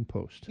Washington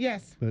Post.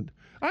 Yes. But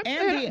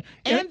the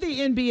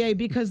NBA,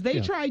 because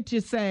they tried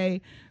to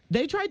say,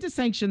 they tried to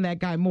sanction that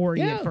guy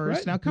Morey at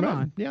first. Now, come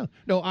on. Yeah.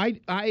 No,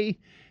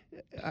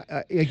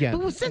 again.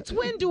 But since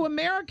when do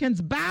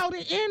Americans bow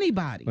to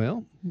anybody?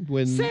 Well,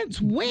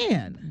 since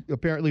when?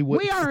 Apparently,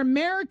 we are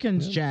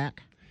Americans,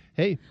 Jack.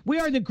 Hey, we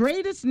are the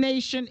greatest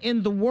nation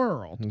in the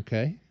world.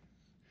 Okay.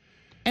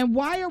 And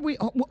why do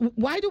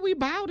we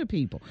bow to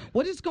people?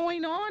 What is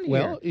going on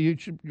here?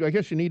 Well, I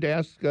guess you need to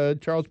ask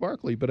Charles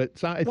Barkley, but and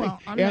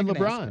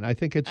LeBron. I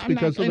think it's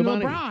because of the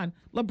money.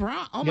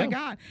 LeBron. Oh my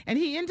God! And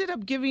he ended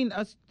up giving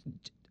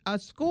a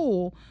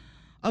school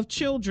of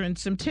children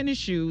some tennis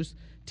shoes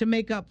to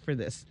make up for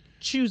this.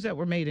 Shoes that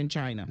were made in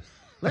China.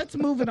 Let's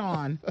move it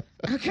on.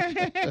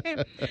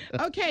 Okay.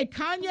 Okay.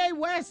 Kanye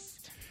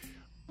West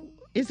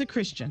is a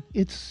Christian.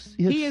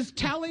 He is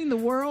telling the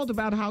world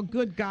about how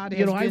good God has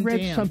been to him. I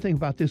read something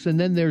about this, and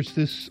then there's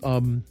this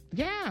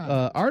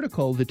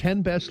article, the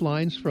 10 best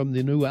lines from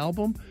the new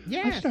album.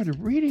 Yes. I started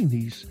reading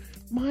these.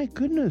 My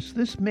goodness,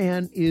 this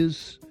man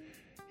is,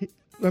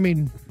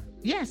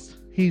 yes,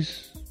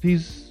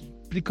 he's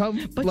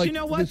become But like you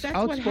know what? this That's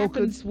outspoken... what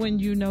happens when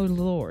you know the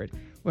Lord.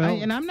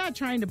 Well, and I'm not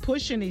trying to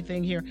push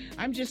anything here.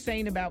 I'm just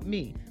saying about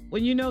me.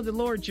 When you know the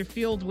Lord, you're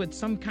filled with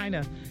some kind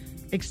of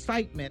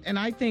excitement. And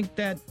I think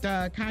that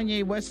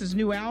Kanye West's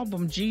new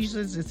album,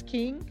 Jesus is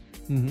King,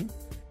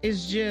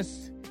 is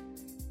just,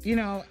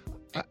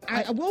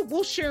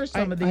 we'll share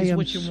some of these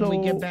with you when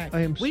we get back.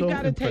 We've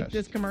got to take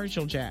this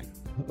commercial, Jack.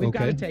 We've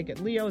got to take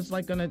it. Leo's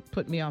going to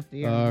put me off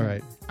the air. All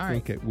right.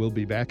 Okay, we'll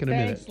be back in a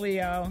minute. Thanks,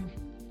 Leo.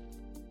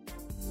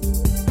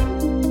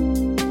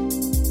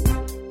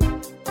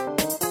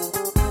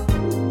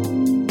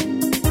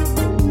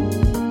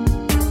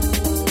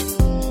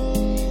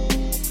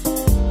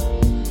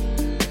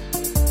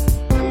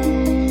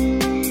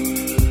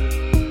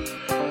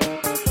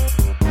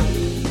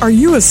 Are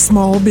you a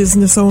small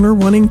business owner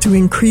wanting to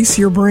increase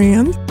your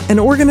brand? An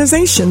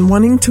organization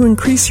wanting to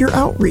increase your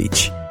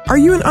outreach? Are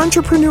you an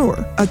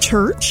entrepreneur, a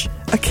church,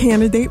 a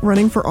candidate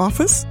running for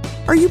office?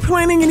 Are you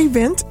planning an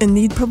event and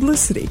need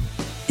publicity?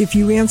 If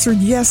you answered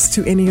yes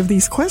to any of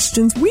these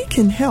questions, we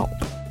can help.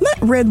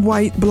 Let Red,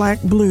 White, Black,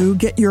 Blue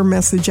get your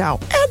message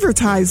out.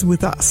 Advertise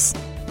with us.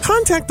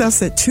 Contact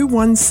us at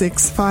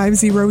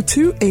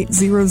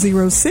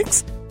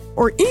 216-502-8006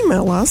 or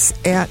email us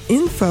at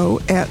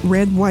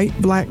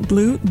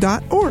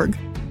info@redwhiteblackblue.org.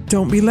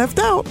 Don't be left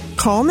out.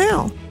 Call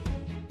now.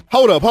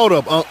 Hold up.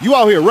 You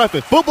out here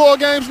reffing football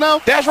games now?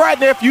 That's right,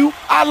 nephew.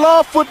 I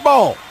love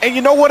football. And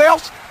you know what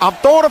else? I'm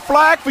throwing a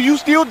flag for you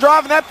still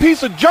driving that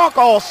piece of junk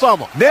all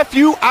summer.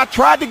 Nephew, I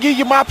tried to give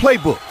you my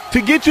playbook.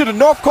 To get you to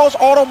North Coast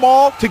Auto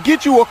Mall, to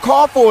get you a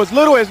car for as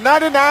little as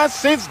 99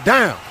 cents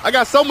down. I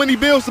got so many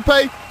bills to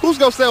pay. Who's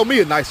going to sell me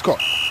a nice car?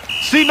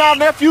 See now,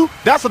 nephew,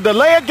 that's a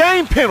delay of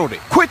game penalty.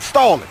 Quit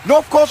stalling.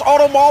 North Coast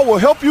Auto Mall will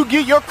help you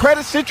get your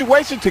credit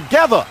situation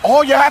together.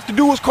 All you have to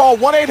do is call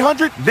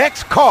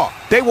 1-800-NEXT-CAR.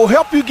 They will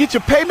help you get your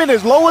payment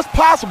as low as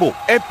possible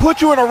and put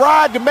you in a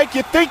ride to make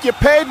you think you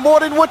paid more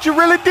than what you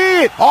really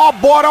did. Oh,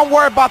 boy, don't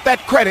worry about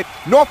that credit.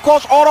 North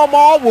Coast Auto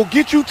Mall will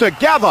get you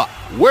together.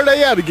 Where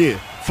they at again?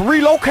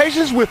 3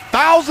 locations with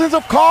thousands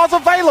of cars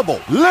available.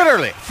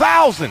 Literally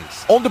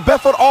thousands. On the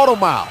Bedford Auto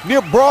Mile, near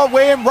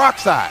Broadway and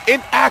Rockside.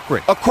 In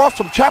Akron, across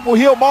from Chapel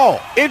Hill Mall.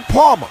 In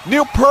Palmer,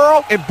 near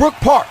Pearl and Brook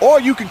Park. Or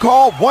you can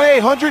call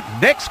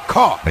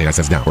 1-800-NEXT-CAR. 99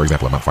 cents down. For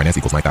example, amount finance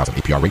equals $9,000.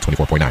 APR rate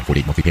 24.9.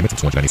 48 monthly payments of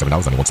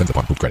 $297.91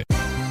 upon approved credit.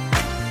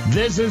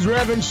 This is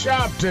Reverend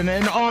Sharpton,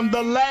 and on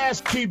the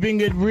last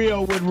Keeping It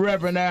Real with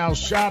Reverend Al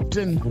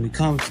Sharpton. When it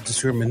comes to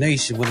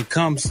discrimination, when it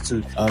comes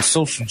to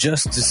social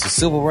justice and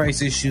civil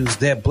rights issues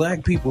that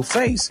black people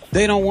face,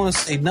 they don't want to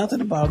say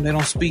nothing about them. They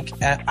don't speak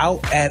out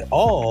at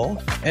all.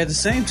 At the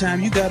same time,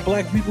 you got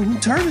black people who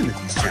turn into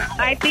these channels.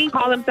 I think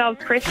call themselves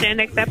Christian,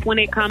 except when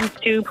it comes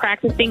to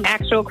practicing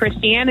actual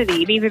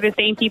Christianity. These are the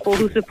same people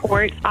who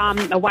support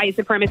a white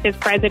supremacist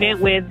president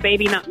with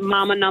baby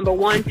mama number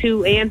 1,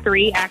 2, and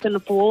 3 acting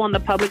the fool on the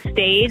public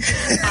stage,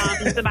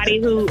 somebody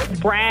who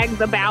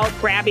brags about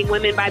grabbing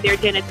women by their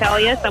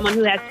genitalia, someone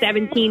who has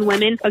 17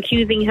 women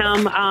accusing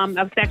him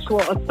of sexual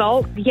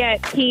assault,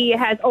 yet he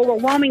has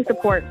overwhelming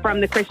support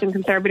from the Christian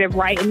conservative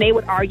right, and they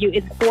would argue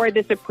it's for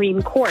the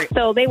Supreme Court.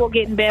 So they will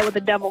get in bed with the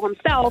devil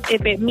himself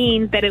if it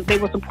means that they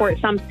will support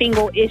some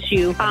single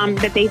issue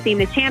that they seem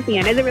to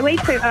champion. As it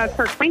relates to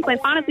Kirk Franklin,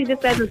 honestly, this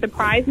doesn't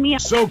surprise me.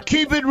 So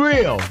keep it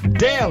real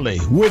daily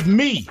with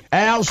me,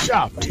 Al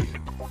Sharpton.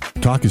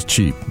 Talk is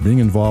cheap. Being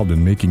involved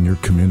in making your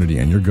community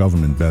and your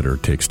government better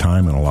takes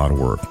time and a lot of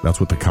work. That's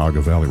what the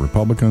Cuyahoga Valley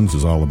Republicans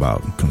is all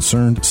about.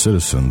 Concerned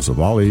citizens of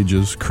all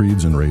ages,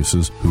 creeds, and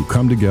races who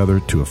come together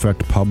to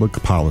affect public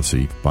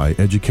policy by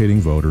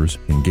educating voters,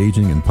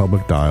 engaging in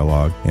public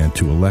dialogue, and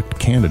to elect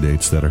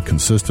candidates that are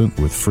consistent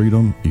with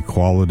freedom,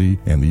 equality,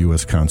 and the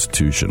U.S.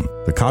 Constitution.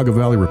 The Cuyahoga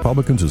Valley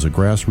Republicans is a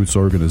grassroots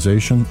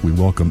organization. We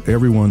welcome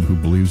everyone who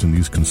believes in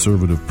these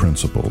conservative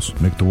principles.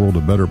 Make the world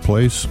a better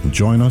place.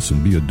 Join us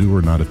and be a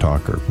doer, not a talker.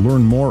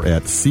 Learn more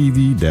at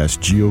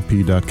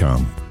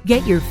cv-gop.com.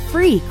 Get your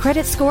free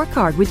credit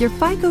scorecard with your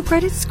FICO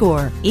credit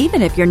score,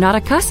 even if you're not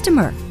a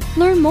customer.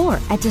 Learn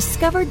more at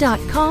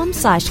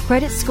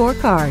discover.com/credit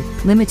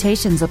scorecard.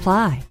 Limitations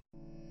apply.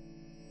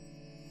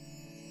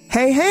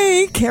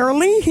 Hey, Carol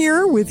Lee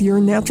here with your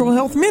Natural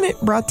Health Minute,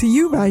 brought to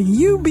you by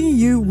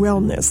UBU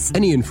Wellness.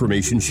 Any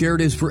information shared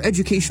is for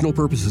educational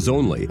purposes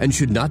only and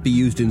should not be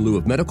used in lieu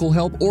of medical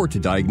help or to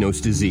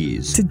diagnose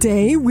disease.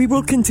 Today, we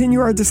will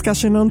continue our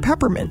discussion on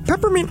peppermint.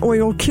 Peppermint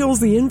oil kills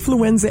the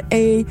influenza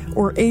A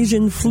or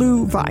Asian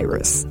flu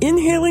virus.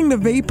 Inhaling the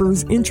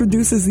vapors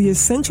introduces the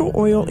essential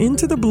oil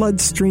into the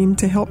bloodstream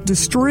to help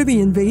destroy the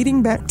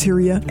invading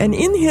bacteria, and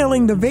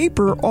inhaling the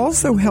vapor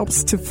also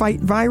helps to fight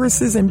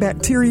viruses and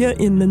bacteria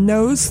in the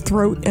nose,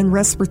 throat, and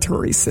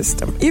respiratory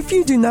system. If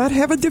you do not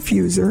have a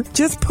diffuser,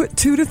 just put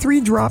 2 to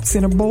 3 drops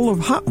in a bowl of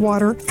hot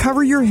water,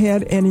 cover your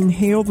head, and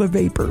inhale the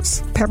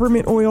vapors.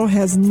 Peppermint oil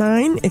has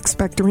 9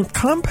 expectorant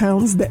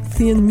compounds that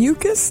thin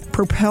mucus,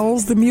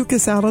 propels the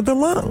mucus out of the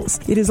lungs.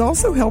 It is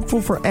also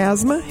helpful for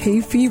asthma, hay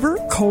fever,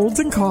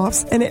 colds, and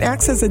coughs, and it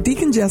acts as a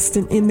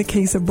decongestant in the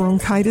case of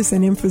bronchitis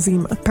and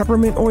emphysema.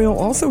 Peppermint oil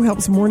also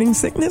helps morning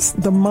sickness,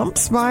 the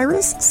mumps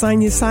virus,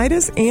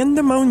 sinusitis, and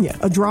pneumonia.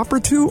 A drop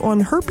or 2 on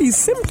herpes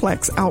simplex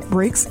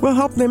outbreaks will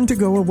help them to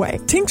go away.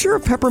 Tincture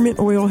of peppermint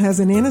oil has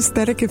an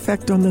anesthetic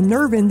effect on the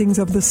nerve endings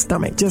of the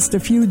stomach. Just a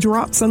few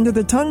drops under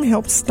the tongue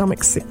helps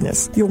stomach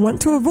sickness. You'll want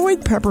to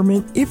avoid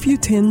peppermint if you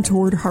tend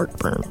toward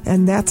heartburn.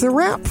 And that's a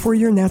wrap for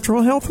your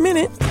Natural Health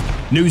Minute.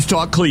 News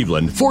Talk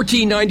Cleveland,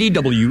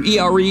 1490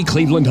 WERE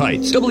Cleveland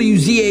Heights,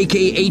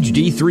 WZAK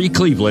HD3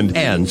 Cleveland,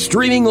 and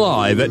streaming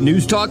live at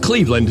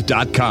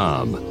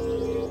newstalkcleveland.com.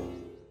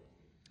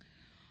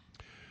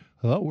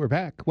 Hello, we're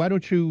back. Why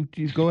don't you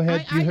go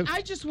ahead?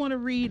 I just want to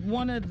read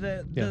one of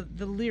the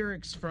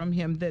lyrics from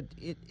him that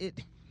it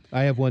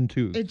I have one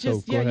too. It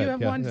just so go ahead. You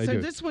have one. I So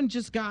do. this one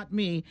just got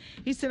me.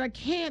 He said, "I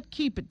can't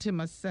keep it to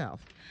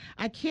myself.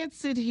 I can't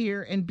sit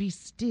here and be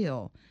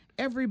still.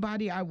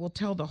 Everybody, I will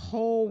tell the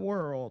whole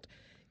world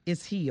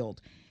is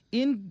healed.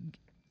 In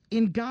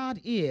God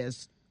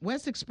is."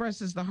 Wes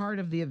expresses the heart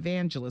of the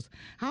evangelist.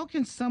 How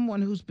can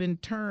someone who's been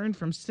turned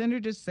from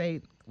sinner to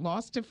saint,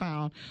 lost to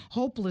found,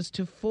 hopeless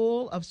to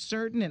full of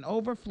certain and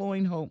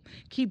overflowing hope,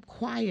 keep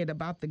quiet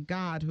about the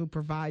God who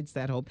provides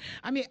that hope?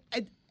 I mean,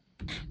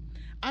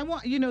 I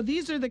want,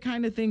 these are the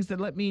kind of things that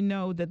let me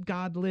know that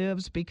God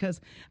lives, because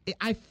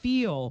I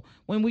feel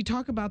when we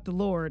talk about the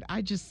Lord,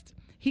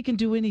 He can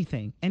do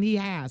anything, and He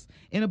has.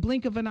 In a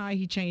blink of an eye,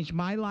 He changed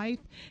my life,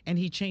 and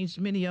He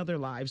changed many other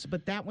lives.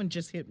 But that one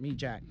just hit me,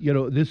 Jack.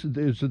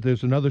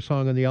 There's another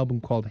song on the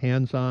album called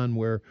Hands On,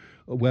 where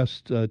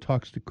West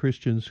talks to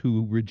Christians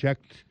who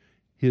reject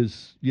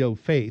his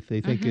faith. They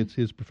think it's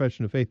his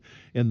profession of faith.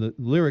 And the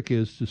lyric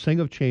is, to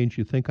sing of change,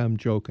 you think I'm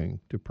joking.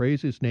 To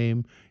praise his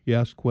name, you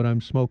ask what I'm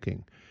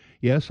smoking.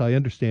 Yes, I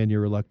understand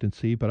your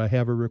reluctancy, but I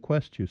have a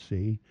request, you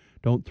see.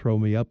 Don't throw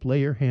me up. Lay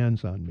your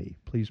hands on me.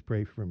 Please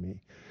pray for me.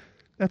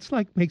 That's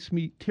makes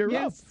me tear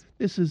up.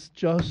 This is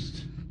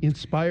just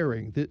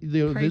inspiring.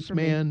 This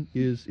man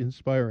is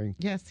inspiring.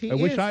 Yes, he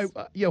is. I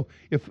wish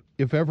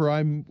if ever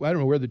I don't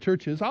know where the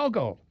church is, I'll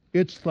go.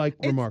 It's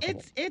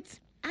remarkable.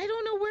 It's I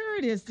don't know where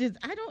it is. Is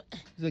it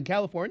in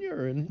California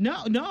or in?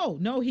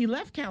 No. He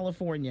left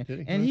California,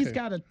 and he's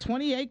got a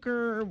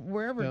 20-acre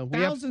wherever.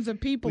 Thousands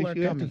of people are coming.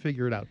 We have to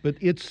figure it out. But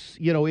it's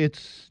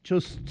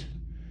just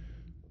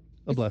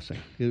a blessing.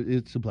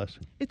 It's a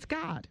blessing. It's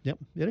God. Yep,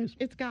 it is.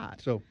 It's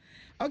God. So,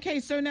 okay,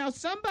 so now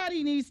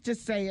somebody needs to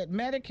say it.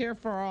 Medicare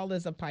for all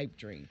is a pipe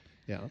dream.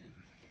 Yeah.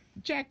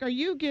 Jack, are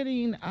you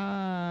getting? What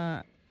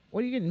are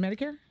you getting?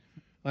 Medicare?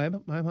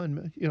 I'm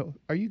on.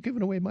 Are you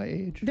giving away my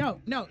age? No.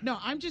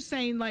 I'm just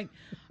saying,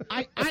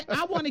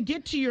 I want to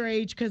get to your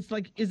age because,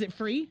 is it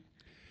free?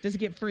 Does it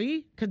get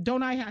free? Because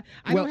don't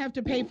have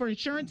to pay for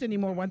insurance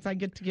anymore once I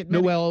get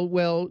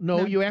Medicare.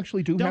 No. You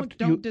actually do have to.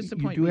 Don't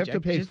disappoint me. You do me, have Jack. to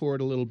pay for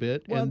it a little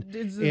bit. Well, and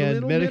is it a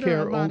little Medicare bit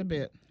or a lot of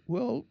bit?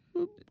 Well,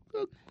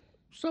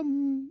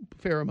 some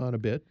fair amount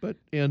of bit,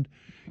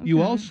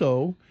 you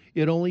also.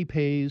 It only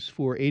pays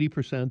for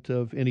 80%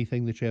 of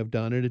anything that you have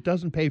done, and it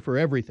doesn't pay for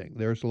everything.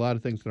 There's a lot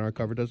of things that aren't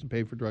covered. It doesn't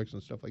pay for drugs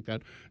and stuff like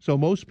that. So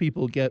most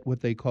people get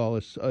what they call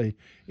a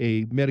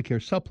Medicare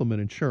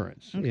supplement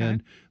insurance,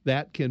 and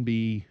that can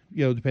be,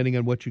 depending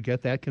on what you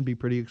get, that can be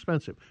pretty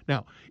expensive.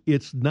 Now,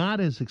 it's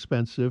not as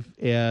expensive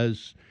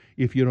as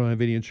if you don't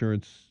have any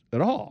insurance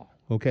at all,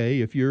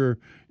 okay? If you're,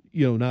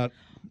 not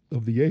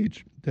of the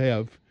age to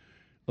have...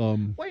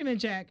 Wait a minute,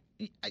 Jack.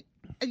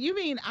 You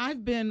mean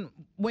I've been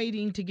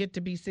waiting to get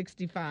to be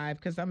 65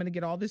 because I'm going to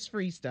get all this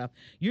free stuff?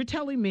 You're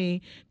telling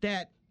me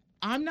that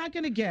I'm not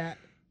going to get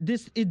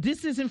this?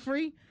 This isn't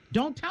free?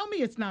 Don't tell me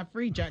it's not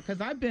free, Jack,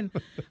 because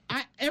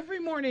every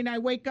morning I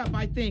wake up,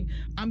 I think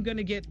I'm going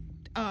to get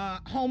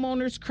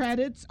homeowners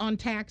credits on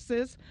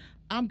taxes.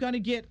 I'm going to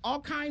get all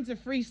kinds of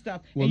free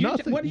stuff. Well,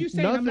 what are you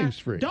saying? Nothing's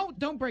free.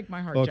 Don't break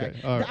my heart, okay,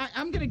 Jack. all right.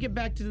 I'm going to get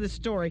back to this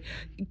story.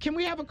 Can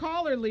we have a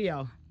caller,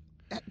 Leo?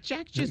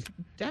 Jack just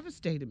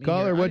devastated me.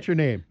 Caller, what's your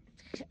name?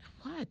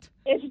 What?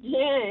 It's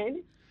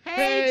Jen.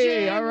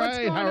 Hey, Jen. All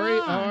right.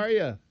 How are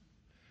you?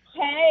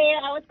 Hey,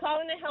 I was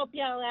calling to help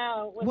y'all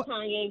out with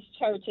Kanye's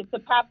church. It's a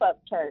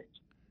pop-up church.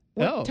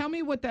 Tell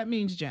me what that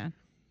means, Jen.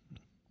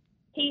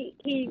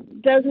 He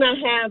does not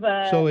have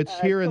a. So it's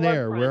here and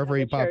there, wherever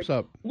he pops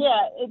up. Yeah,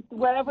 it's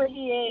wherever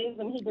he is,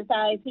 and he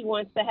decides he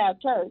wants to have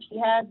church. He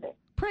has it.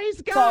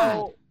 Praise God.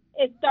 So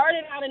it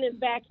started out in his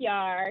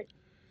backyard.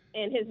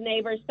 And his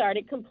neighbors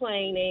started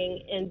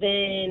complaining. And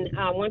then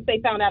once they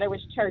found out it was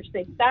church,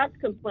 they stopped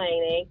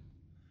complaining.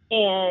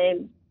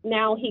 And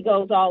now he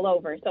goes all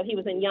over. So he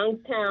was in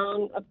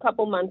Youngstown a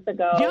couple months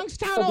ago.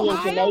 Youngstown, he'll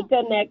Ohio? be in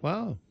Jamaica next.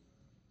 Wow.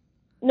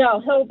 No,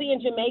 he'll be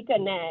in Jamaica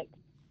next.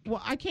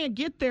 Well, I can't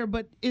get there,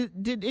 but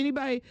did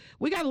anybody...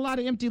 We got a lot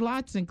of empty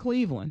lots in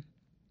Cleveland.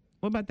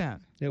 What about that?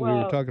 Yeah, we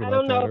were talking about that earlier. I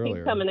don't know if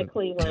he's coming to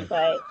Cleveland,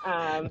 but...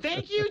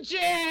 Thank you,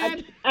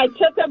 Jen. I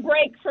took a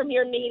break from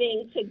your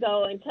meeting to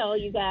go and tell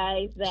you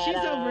guys that... She's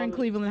over in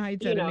Cleveland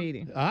Heights at a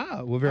meeting.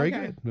 Ah, well, very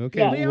good. Okay,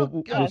 Yeah.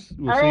 we'll see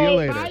you right,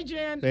 later. Bye,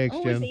 Jen. Thanks,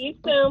 Jen. See you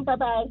soon.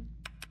 Bye-bye.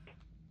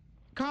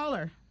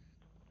 Caller.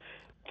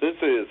 This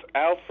is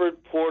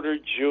Alfred Porter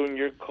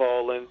Jr.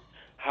 calling.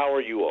 How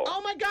are you all?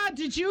 Oh, my God.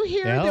 Did you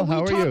hear Al, that we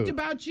how are talked you?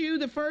 about you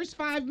the first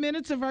 5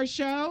 minutes of our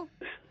show?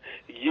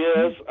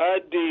 Yes, I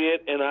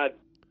did, and I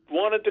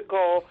wanted to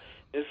call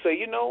and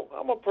say,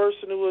 I'm a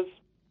person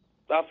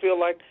I feel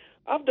like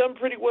I've done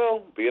pretty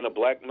well being a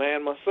black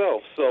man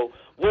myself. So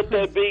with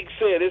that being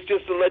said, it's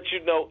just to let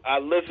you know I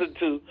listen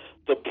to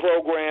the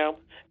program,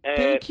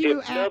 and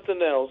if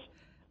nothing else,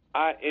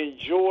 I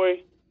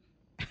enjoy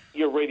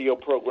your radio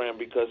program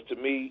because to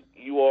me,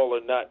 you all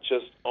are not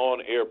just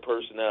on-air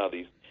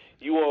personalities.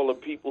 You all are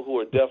people who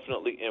are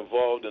definitely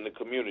involved in the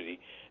community,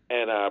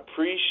 and I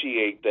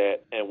appreciate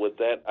that. And with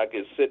that, I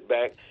can sit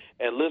back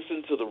and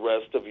listen to the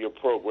rest of your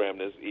program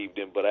this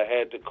evening. But I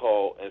had to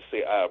call and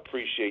say I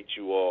appreciate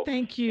you all.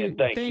 Thank you. And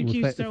thank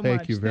you so much.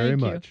 Thank you very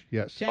much.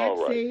 Yes. Jack,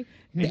 all right.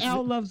 see,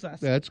 Al loves us.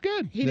 That's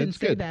good. He didn't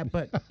say that,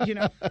 but,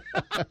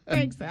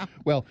 thanks, Al.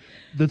 Well,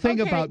 the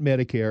thing about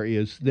Medicare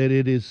is that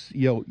it is,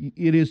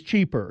 it is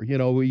cheaper.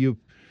 No.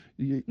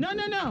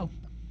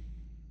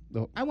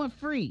 No. I want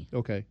free.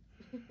 Okay.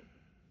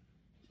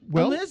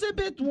 Well,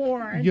 Elizabeth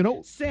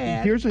Warren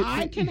said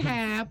I can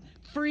have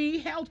free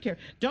health care.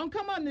 Don't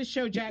come on this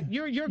show, Jack.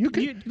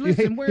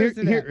 Listen, where is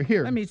it at?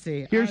 Here. Let me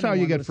see. Here's how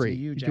you get free.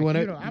 You, Do you want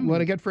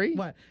to get free?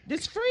 What?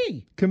 It's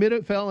free. Commit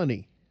a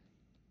felony.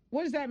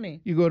 What does that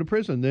mean? You go to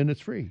prison, then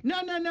it's free. No.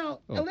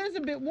 Oh.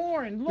 Elizabeth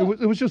Warren, look.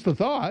 It was just a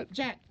thought.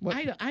 Jack,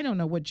 I don't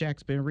know what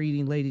Jack's been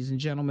reading, ladies and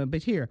gentlemen,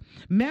 but here,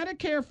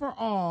 Medicare for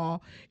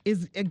All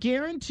is a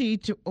guarantee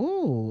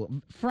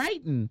to,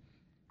 frighten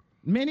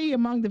many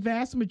among the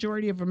vast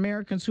majority of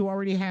Americans who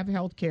already have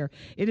health care.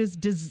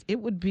 It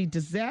would be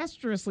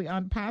disastrously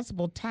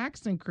impossible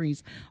tax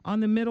increase on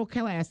the middle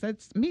class.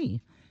 That's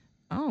me.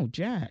 Oh,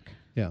 Jack.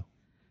 Yeah.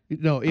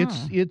 No,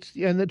 it's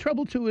and the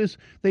trouble too is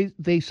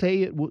they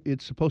say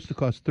it's supposed to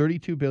cost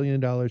 $32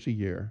 billion a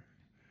year.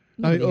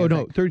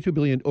 $32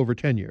 billion over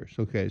 10 years.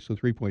 Okay, so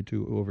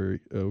 3.2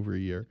 over a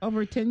year.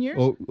 Over 10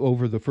 years?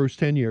 Over the first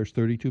 10 years,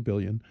 $32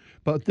 billion.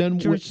 But then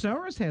George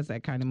Soros has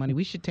that kind of money.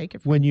 We should take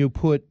it from when you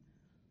put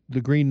the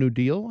Green New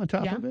Deal on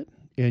top of it,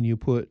 and you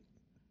put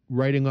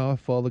writing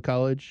off all the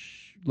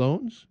college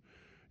loans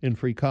and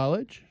free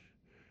college.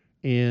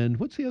 And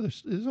what's the other?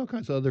 There's all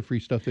kinds of other free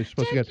stuff they're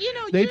supposed to get.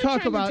 They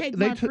talk about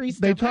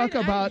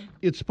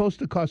it's supposed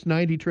to cost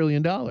 $90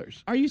 trillion.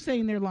 Are you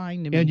saying they're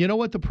lying to me? And you know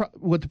what the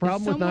problem with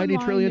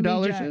 $90 trillion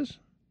is?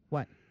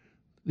 What?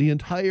 The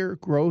entire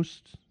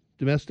gross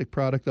domestic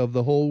product of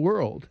the whole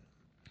world.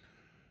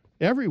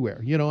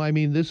 Everywhere.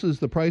 This is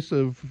the price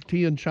of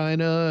tea in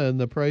China and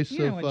the price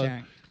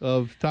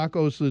of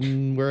tacos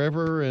and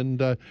wherever,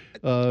 and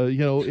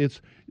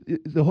it's.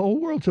 The whole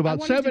world's about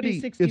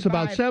 $70. It's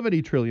about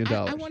 $70 trillion.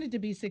 I wanted to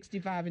be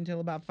 65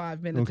 until about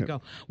 5 minutes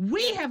ago.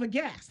 We have a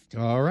guest.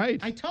 All right.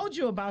 I told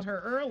you about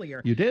her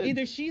earlier. You did.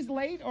 Either she's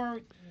late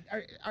or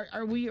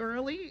are we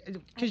early?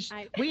 Because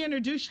we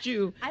introduced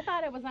you. I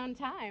thought it was on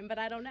time, but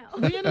I don't know.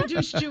 We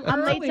introduced you I'm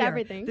earlier. late to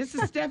everything. This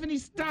is Stephanie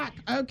Stock.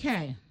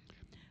 Okay.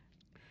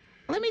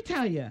 Let me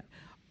tell you.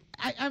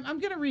 I'm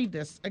going to read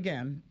this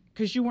again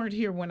because you weren't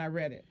here when I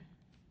read it.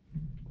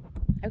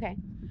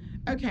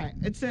 Okay,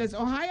 it says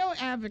Ohio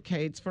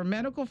Advocates for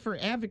Medical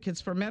Freedom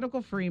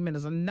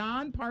is a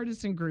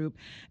nonpartisan group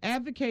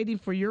advocating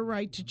for your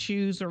right to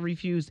choose or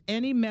refuse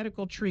any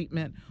medical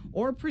treatment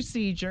or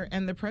procedure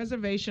and the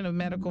preservation of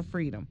medical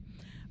freedom.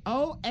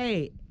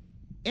 OAMF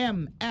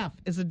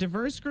is a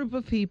diverse group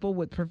of people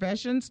with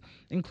professions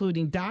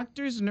including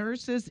doctors,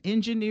 nurses,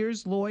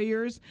 engineers,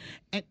 lawyers,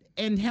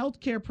 and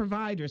healthcare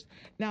providers.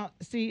 Now,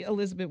 see,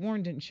 Elizabeth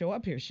Warren didn't show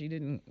up here. She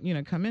didn't,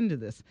 come into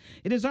this.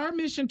 It is our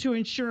mission to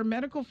ensure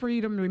medical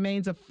freedom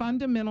remains a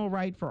fundamental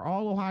right for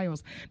all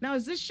Ohioans. Now,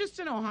 is this just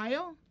in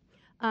Ohio?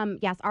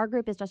 Yes, our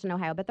group is just in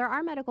Ohio, but there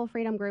are medical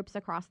freedom groups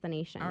across the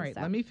nation. All right,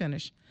 let me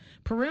finish.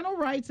 Parental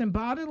rights and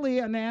bodily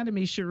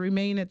anatomy should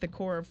remain at the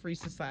core of free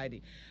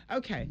society.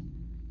 Okay,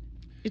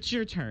 it's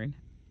your turn.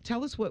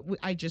 Tell us what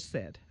I just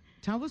said.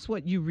 Tell us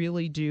what you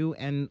really do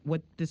and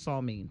what this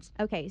all means.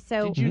 Okay,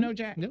 so... Did you know,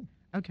 Jack? No.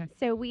 Okay.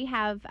 So we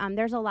have,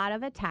 there's a lot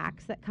of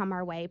attacks that come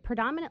our way.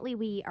 Predominantly,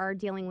 we are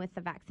dealing with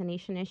the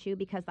vaccination issue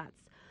because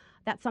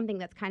that's something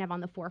that's kind of on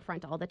the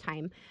forefront all the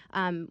time.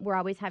 We're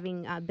always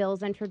having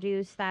bills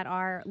introduced that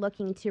are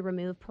looking to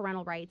remove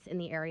parental rights in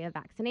the area of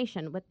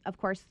vaccination. Of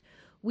course,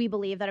 we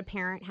believe that a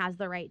parent has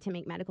the right to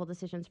make medical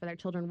decisions for their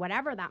children,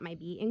 whatever that might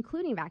be,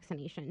 including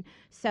vaccination.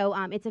 So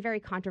it's a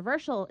very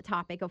controversial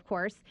topic, of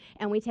course,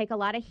 and we take a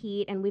lot of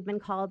heat, and we've been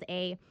called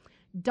a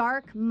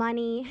dark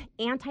money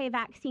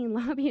anti-vaccine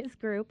lobbyist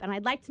group, and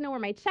I'd like to know where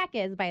my check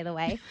is, by the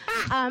way.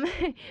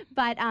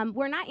 But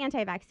we're not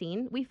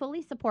anti-vaccine. We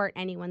fully support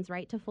anyone's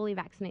right to fully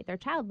vaccinate their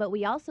child, but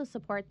we also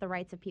support the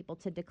rights of people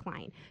to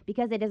decline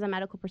because it is a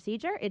medical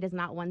procedure. It is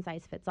not one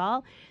size fits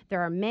all.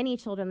 There are many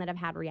children that have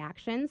had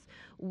reactions.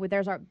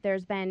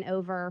 There's been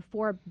over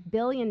 $4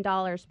 billion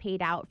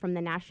paid out from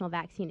the National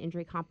Vaccine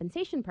Injury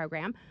Compensation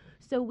Program.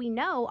 So we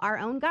know our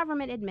own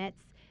government admits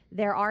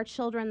there are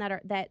children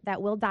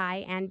that will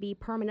die and be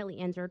permanently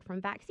injured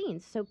from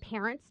vaccines. So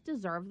parents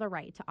deserve the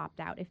right to opt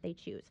out if they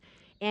choose.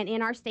 And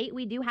in our state,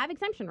 we do have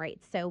exemption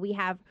rates. So we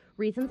have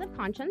reasons of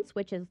conscience,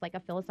 which is like a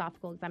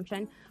philosophical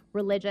exemption,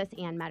 religious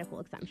and medical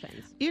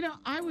exemptions.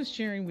 I was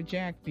sharing with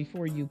Jack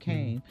before you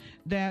came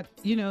that,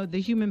 the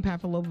human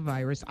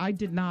papillomavirus, I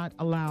did not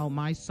allow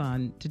my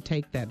son to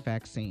take that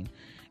vaccine.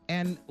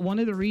 And one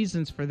of the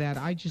reasons for that,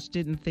 I just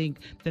didn't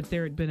think that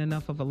there had been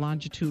enough of a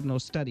longitudinal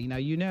study.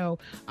 Now,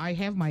 I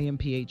have my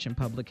MPH in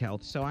public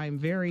health, so I'm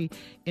very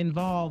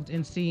involved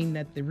in seeing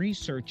that the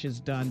research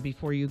is done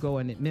before you go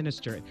and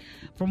administer it.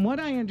 From what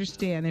I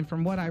understand and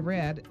from what I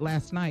read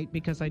last night,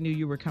 because I knew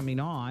you were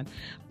coming on,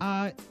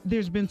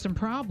 there's been some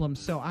problems,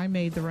 so I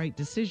made the right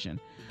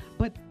decision.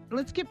 But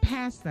let's get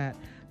past that.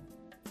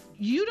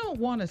 you don't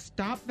want to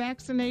stop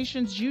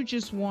vaccinations. You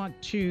just want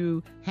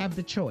to have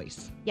the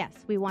choice. Yes,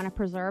 we want to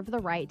preserve the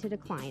right to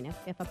decline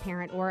if a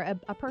parent or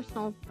a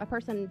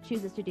person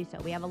chooses to do so.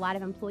 We have a lot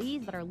of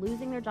employees that are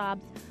losing their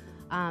jobs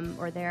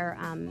or they're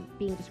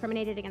being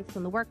discriminated against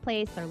in the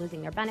workplace. They're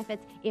losing their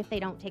benefits if they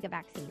don't take a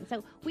vaccine.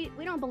 So we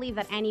don't believe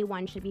that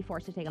anyone should be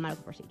forced to take a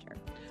medical procedure.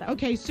 So.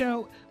 Okay,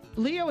 so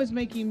Leo is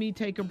making me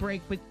take a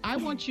break, but I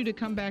want you to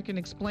come back and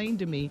explain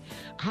to me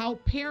how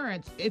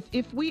parents,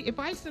 if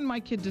I send my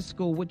kid to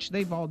school, which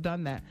they've all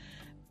done that,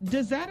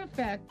 does that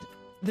affect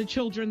the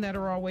children that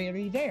are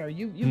already there?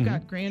 You've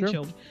got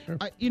grandchildren. Sure.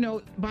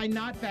 By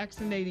not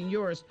vaccinating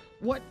yours,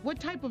 what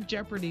type of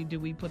jeopardy do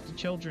we put the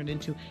children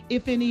into,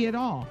 if any at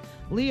all?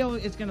 Leo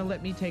is going to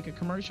let me take a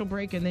commercial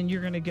break, and then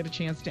you're going to get a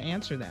chance to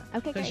answer that.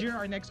 Okay, because you're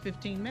our next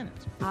 15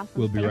 minutes. Awesome.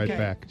 We'll be right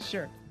back.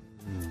 Sure.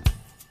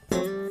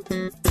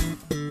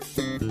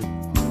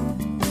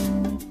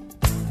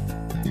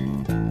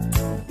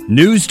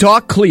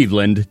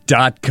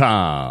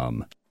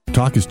 NewsTalkCleveland.com.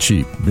 Talk is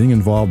cheap. Being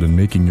involved in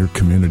making your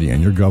community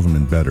and your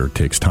government better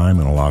takes time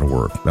and a lot of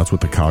work. That's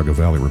what the Cuyahoga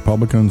Valley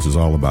Republicans is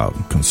all about.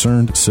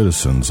 Concerned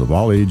citizens of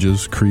all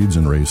ages, creeds,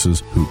 and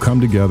races who come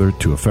together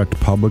to affect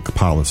public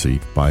policy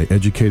by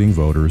educating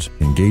voters,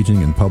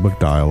 engaging in public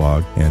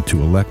dialogue, and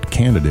to elect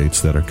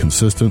candidates that are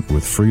consistent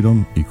with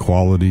freedom,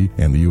 equality,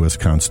 and the U.S.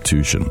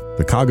 Constitution.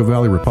 The Cuyahoga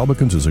Valley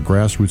Republicans is a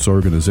grassroots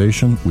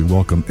organization. We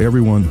welcome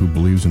everyone who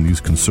believes in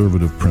these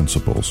conservative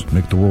principles.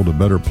 Make the world a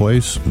better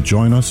place.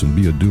 Join us and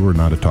be a doer,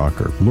 not a talker.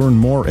 Learn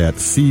more at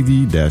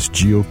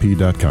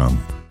cv-gop.com.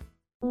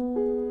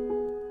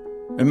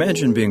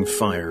 Imagine being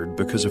fired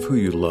because of who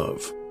you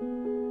love.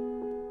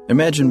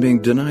 Imagine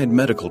being denied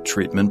medical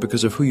treatment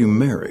because of who you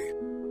marry.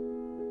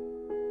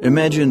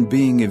 Imagine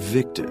being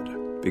evicted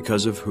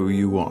because of who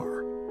you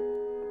are.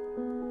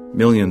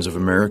 Millions of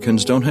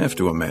Americans don't have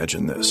to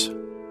imagine this.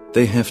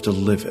 They have to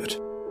live it.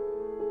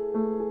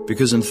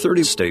 Because in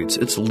 30 states,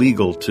 it's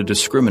legal to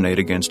discriminate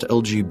against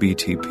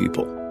LGBT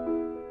people.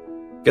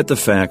 Get the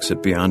facts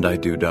at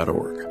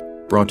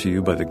beyondido.org. Brought to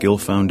you by the Gill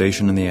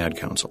Foundation and the Ad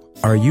Council.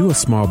 Are you a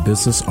small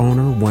business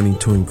owner wanting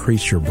to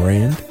increase your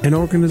brand? An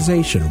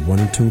organization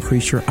wanting to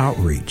increase your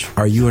outreach?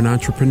 Are you an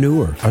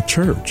entrepreneur, a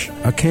church,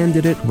 a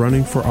candidate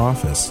running for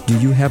office? Do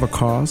you have a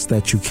cause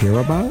that you care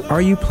about?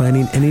 Are you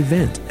planning an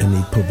event and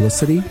need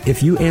publicity?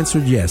 If you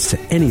answered yes to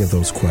any of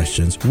those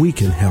questions, we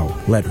can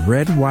help. Let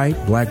Red,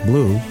 White, Black,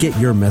 Blue get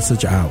your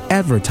message out.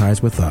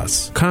 Advertise with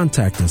us.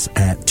 Contact us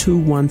at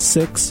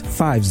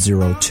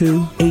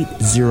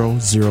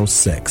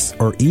 216-502-8006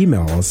 or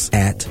email us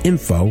at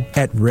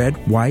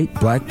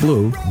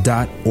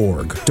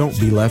info@redwhiteblackblue.org. Don't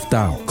be left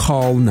out.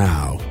 Call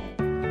now.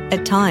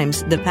 At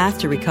times, the path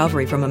to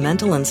recovery from a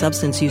mental and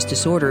substance use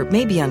disorder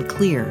may be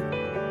unclear.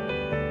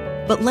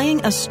 But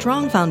laying a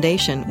strong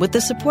foundation with the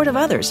support of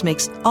others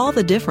makes all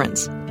the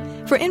difference.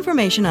 For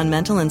information on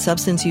mental and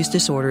substance use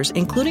disorders,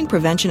 including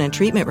prevention and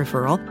treatment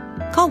referral,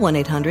 call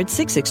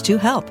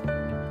 1-800-662-HELP.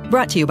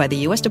 Brought to you by the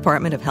U.S.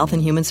 Department of Health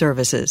and Human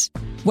Services.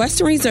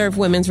 Western Reserve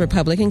Women's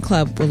Republican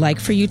Club would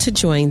like for you to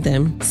join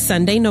them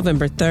Sunday,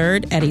 November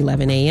 3rd at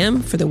 11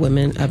 a.m. for the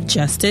Women of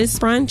Justice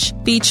brunch,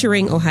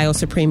 featuring Ohio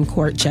Supreme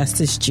Court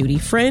Justice Judy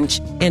French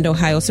and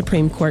Ohio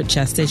Supreme Court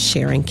Justice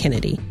Sharon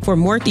Kennedy. For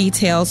more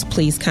details,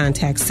 please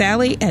contact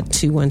Sally at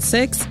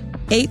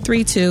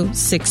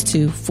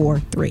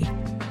 216-832-6243.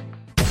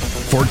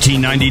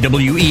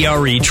 1490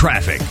 WERE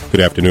traffic. Good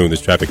afternoon.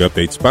 This traffic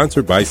update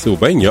sponsored by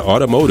Sylvania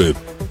Automotive.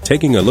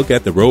 Taking a look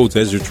at the roads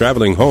as you're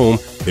traveling home,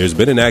 there's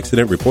been an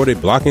accident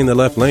reported blocking the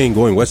left lane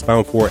going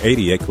westbound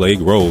 480 at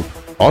Clegg Road.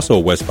 Also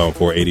westbound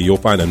 480, you'll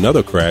find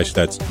another crash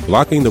that's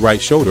blocking the right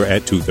shoulder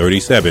at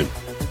 237.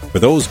 For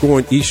those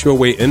going East Shore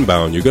Way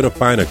inbound, you're going to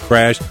find a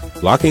crash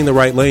blocking the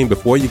right lane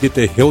before you get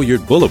to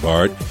Hilliard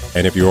Boulevard.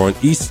 And if you're on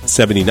East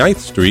 79th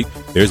Street,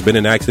 there's been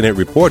an accident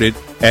reported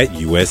at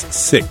US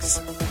 6.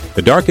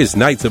 The darkest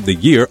nights of the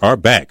year are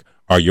back.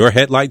 Are your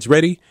headlights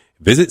ready?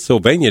 Visit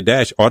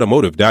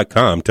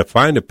Sylvania-automotive.com to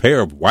find a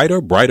pair of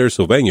whiter, brighter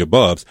Sylvania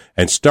bulbs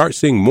and start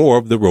seeing more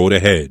of the road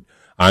ahead.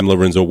 I'm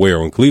Lorenzo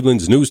Ware on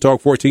Cleveland's News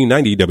Talk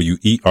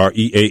 1490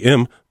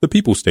 WERE-AM, the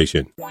People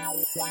Station.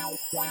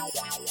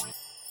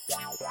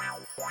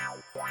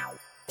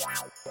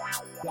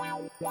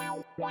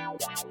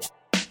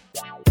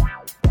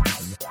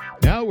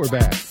 Now we're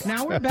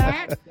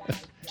back.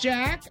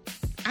 Jack,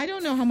 I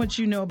don't know how much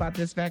you know about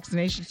this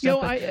vaccination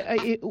stuff.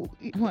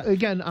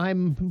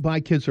 My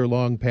kids are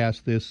long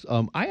past this.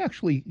 I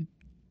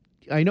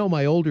know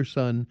my older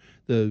son,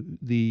 the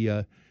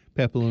human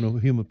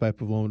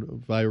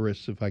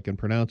papillomavirus, if I can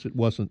pronounce it,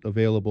 wasn't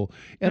available.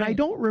 And I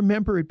don't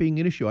remember it being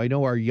an issue. I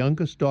know our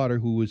youngest daughter,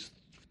 who was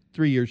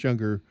 3 years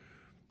younger,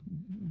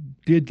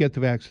 did get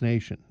the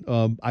vaccination.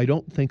 I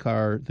don't think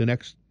the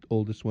next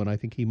oldest one, I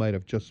think he might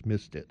have just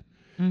missed it.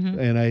 Mm-hmm.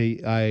 And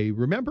I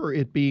remember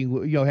it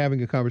being,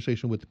 having a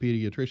conversation with the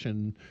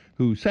pediatrician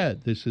who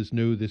said, this is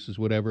new, this is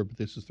whatever, but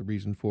this is the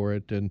reason for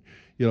it. And,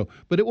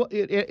 but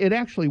it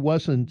actually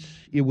wasn't,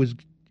 it was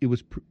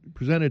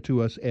presented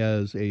to us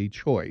as a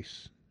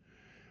choice.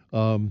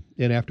 And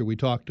after we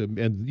talked to him,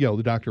 and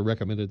the doctor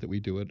recommended that we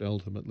do it, and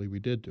ultimately we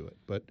did do it.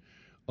 But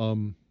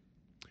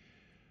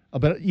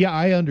yeah,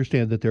 I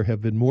understand that there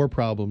have been more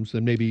problems,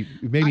 and maybe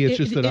it's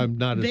just that I'm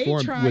not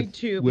informed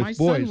with my boys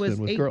son was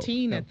than with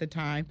 18 girls. at the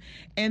time,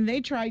 and they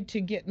tried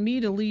to get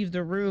me to leave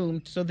the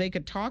room so they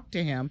could talk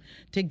to him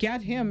to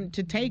get him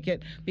to take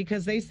it,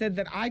 because they said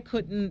that I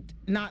couldn't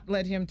not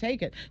let him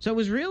take it. So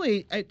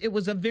it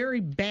was a very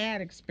bad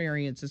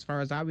experience as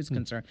far as I was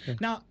concerned.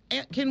 Now,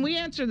 can we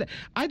answer that?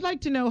 I'd like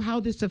to know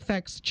how this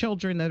affects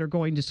children that are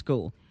going to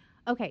school.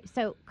 Okay,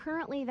 so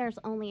currently there's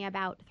only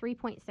about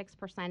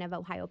 3.6% of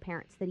Ohio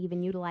parents that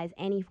even utilize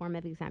any form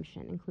of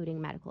exemption, including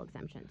medical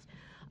exemptions.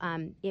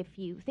 If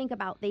you think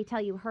about, they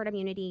tell you herd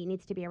immunity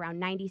needs to be around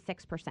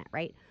 96%,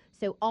 right?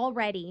 So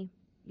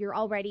you're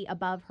already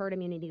above herd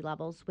immunity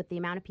levels with the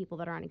amount of people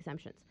that are on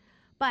exemptions.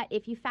 But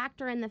if you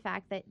factor in the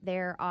fact that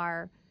there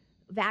are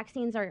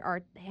vaccines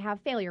have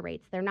failure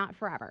rates, they're not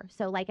forever.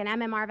 So like an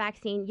MMR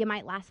vaccine, you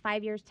might last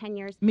 5 years, 10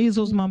 years.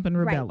 Measles, mumps, and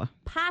rubella. Right,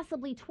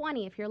 possibly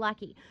 20 if you're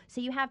lucky. So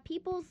you have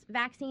people's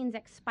vaccines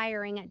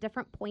expiring at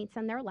different points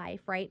in their life,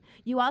 right?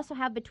 You also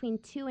have between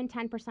 2 and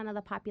 10% of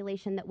the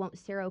population that won't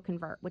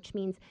seroconvert, which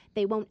means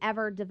they won't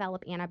ever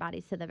develop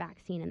antibodies to the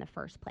vaccine in the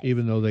first place.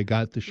 Even though they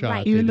got the shot.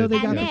 Right. Even though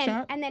they got the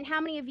shot? And then how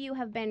many of you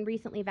have been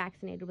recently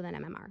vaccinated with an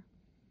MMR?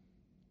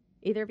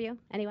 Either of you?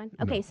 Anyone?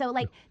 Okay, No. so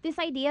this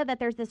idea that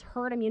there's this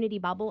herd immunity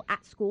bubble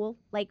at school,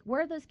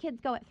 where do those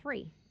kids go at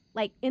 3?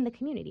 In the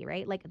community,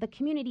 right? The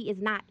community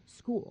is not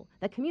school.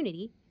 The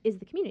community is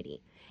the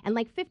community. And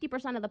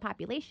 50% of the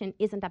population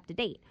isn't up to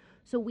date.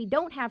 So we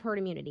don't have herd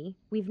immunity.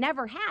 We've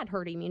never had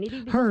herd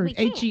immunity. Herd,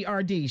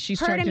 H-E-R-D. She's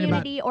herd talking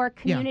immunity about, or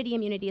community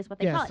immunity is what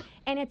they call Yes. it.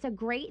 And it's a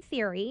great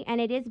theory, and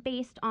it is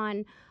based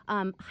on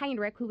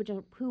Heinrich,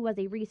 who was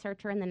a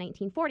researcher in the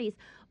 1940s,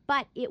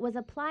 but it was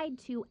applied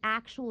to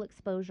actual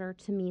exposure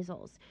to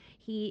measles.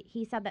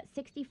 He said that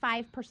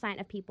 65%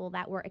 of people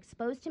that were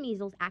exposed to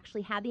measles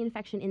actually had the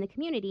infection in the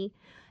community.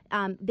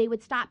 They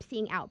would stop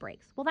seeing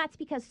outbreaks. Well, that's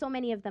because so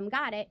many of them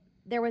got it.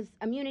 There was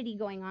immunity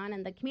going on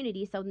in the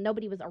community, so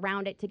nobody was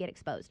around it to get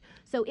exposed.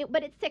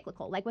 But it's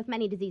cyclical. Like with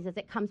many diseases,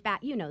 it comes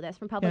back. You know this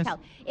from public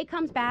health. It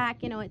comes back.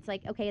 It's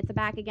okay, it's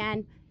back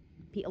again.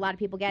 A lot of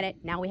people get it.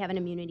 Now we have an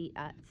immunity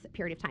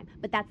period of time.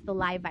 But that's the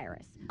live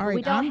virus. All right,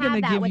 we don't I'm have going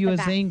to that give with you the a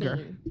vaccine.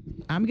 zinger.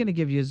 I'm going to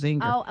give you a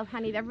zinger. Oh,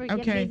 honey,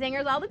 everybody gives me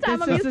zingers all the time.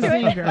 This I'm is used a to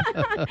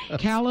zinger. it.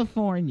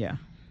 California.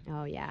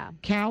 Oh, yeah.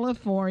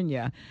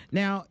 California.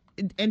 Now,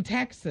 in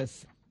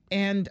Texas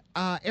and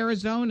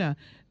Arizona,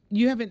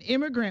 you have an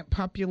immigrant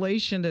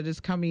population that is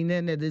coming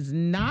in that is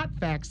not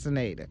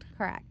vaccinated.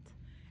 Correct.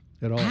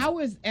 At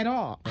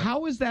all.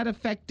 How is that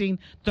affecting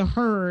the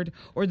herd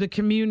or the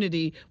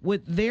community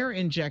with their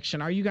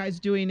injection? Are you guys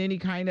doing any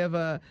kind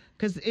of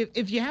because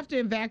if you have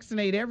to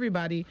vaccinate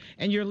everybody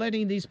and you're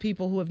letting these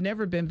people who have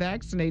never been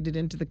vaccinated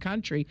into the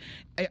country,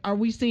 are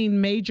we seeing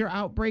major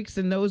outbreaks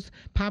in those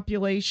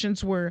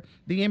populations where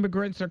the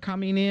immigrants are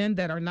coming in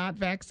that are not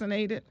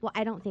vaccinated? Well,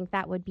 I don't think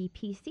that would be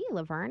PC,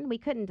 Laverne. We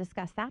couldn't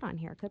discuss that on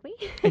here, could we?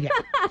 Yeah.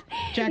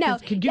 Jack, No,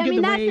 can you I give mean,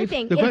 the that's the wave?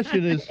 thing. The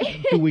question is,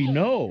 do we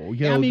know?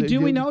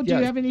 Do we know? Do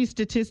you have any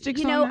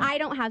statistics on that? I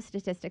don't have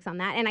statistics on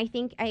that, and I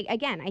think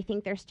I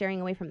think they're steering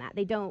away from that.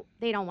 They don't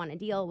want to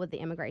deal with the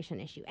immigration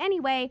issue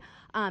anyway.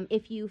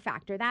 If you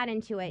factor that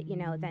into it,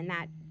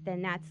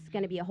 then that's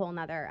going to be a whole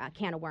nother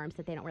can of worms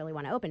that they don't really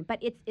want to open.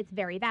 But it's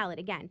very valid.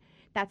 Again,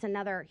 that's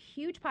another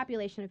huge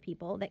population of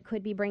people that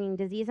could be bringing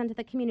disease into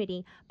the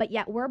community, but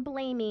yet we're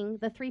blaming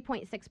the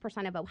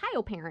 3.6% of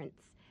Ohio parents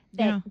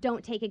that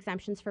don't take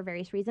exemptions for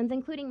various reasons,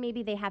 including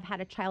maybe they have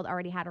had a child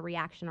already had a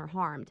reaction or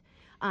harmed.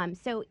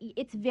 So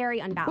it's very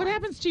unbalanced. What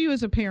happens to you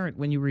as a parent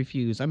when you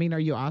refuse? I mean,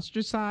 are you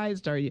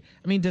ostracized?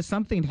 Does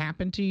something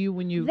happen to you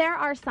when you... There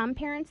are some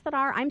parents that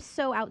are. I'm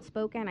so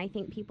outspoken. I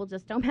think people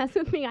just don't mess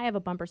with me. I have a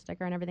bumper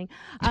sticker and everything.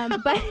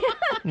 But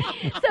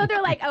so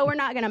they're like, oh, we're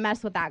not going to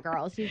mess with that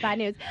girl. She's bad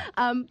news.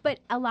 But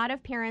a lot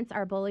of parents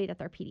are bullied at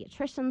their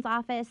pediatrician's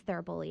office.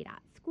 They're bullied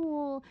at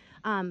school.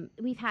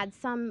 We've had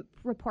some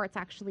reports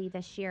actually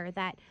this year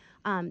that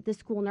the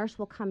school nurse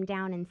will come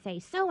down and say,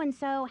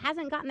 so-and-so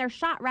hasn't gotten their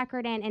shot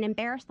record in, and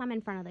embarrass them in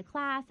front of the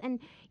class. And,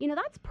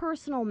 that's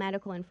personal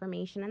medical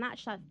information, and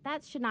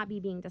that should not be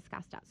being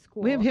discussed at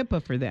school. We have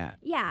HIPAA for that.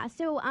 Yeah,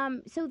 so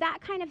that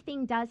kind of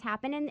thing does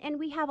happen. And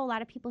we have a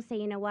lot of people say,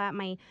 you know what,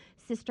 my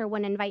sister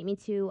wouldn't invite me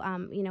to,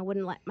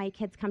 wouldn't let my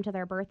kids come to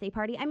their birthday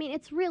party. I mean,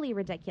 it's really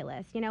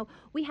ridiculous.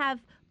 We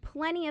have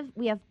plenty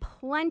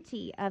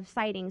of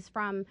sightings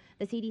from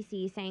the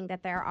CDC saying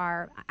that there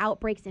are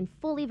outbreaks in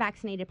fully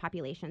vaccinated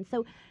populations.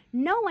 So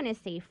no one is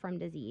safe from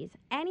disease.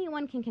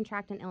 Anyone can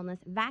contract an illness,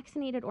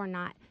 vaccinated or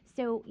not.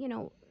 So,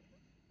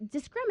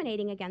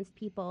 discriminating against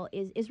people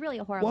is really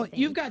a horrible thing. Well,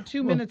 you've got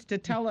 2 minutes to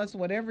tell us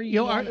whatever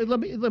you want.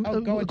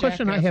 The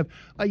question I have,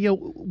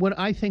 when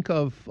I think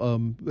of,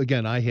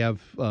 again, I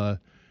have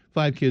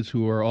 5 kids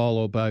who are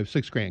all about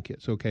 6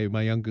 grandkids. Okay,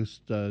 my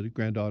youngest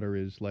granddaughter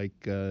is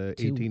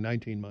 18,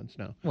 19 months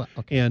now. Well,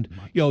 okay. And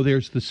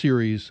there's the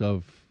series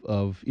of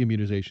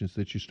immunizations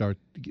that you start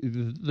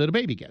that a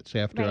baby gets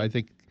after. Right. I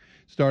think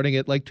starting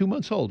at like 2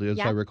 months old, as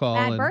I recall.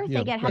 At birth,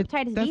 they get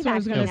hepatitis B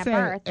vaccine at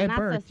birth, and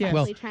that's a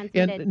sexually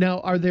transmitted and now,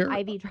 are there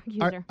IV drug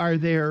user. Are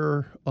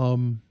there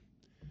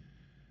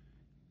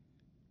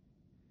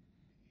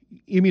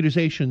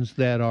immunizations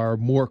that are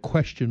more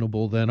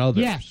questionable than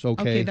others? Yes.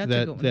 Okay, that's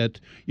a good one. That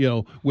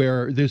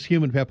where this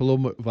human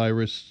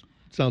papillomavirus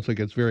sounds like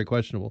it's very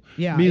questionable.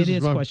 Yeah, Measles, it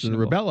is mumps,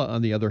 questionable. and rubella,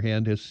 on the other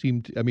hand, has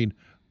seemed. I mean,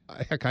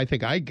 heck, I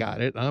think I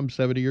got it. I'm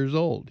 70 years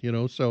old.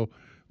 So.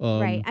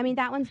 Right. I mean,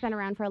 that one's been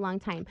around for a long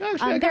time.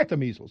 Actually, I got the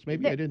measles.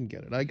 Maybe I didn't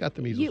get it. I got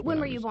the measles. When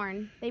were you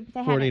born? They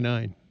had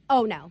 49.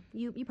 Oh no,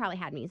 you probably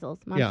had measles.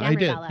 Yeah, I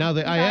did. Now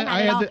that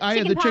I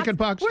had the chicken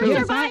pox too. We're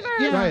survivors.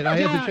 Right, I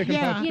had the chicken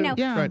pox too.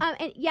 Right.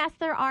 And yes,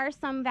 there are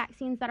some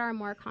vaccines that are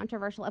more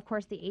controversial. Of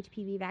course, the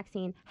HPV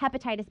vaccine,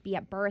 hepatitis B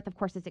at birth, of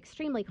course, is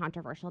extremely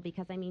controversial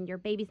because your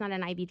baby's not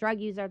an IV drug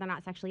user; they're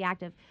not sexually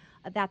active.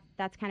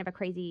 That's kind of a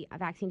crazy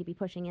vaccine to be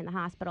pushing in the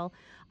hospital.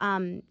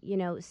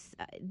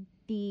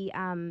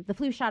 The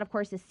flu shot, of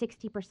course, is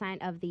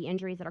 60% of the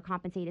injuries that are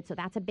compensated, so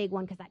that's a big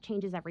one because that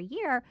changes every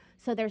year.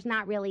 So there's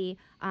not really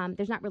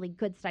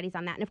good studies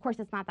on that, and of course,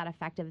 it's not that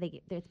effective.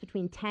 It's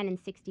between 10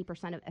 and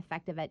 60% of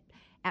effective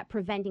at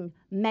preventing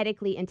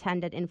medically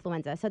intended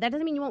influenza. So that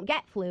doesn't mean you won't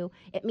get flu.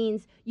 It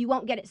means you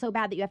won't get it so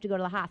bad that you have to go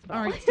to the hospital.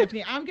 All right,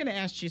 Stephanie, I'm going to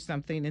ask you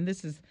something, and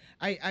this is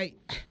I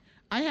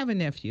have a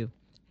nephew.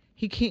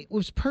 He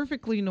was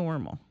perfectly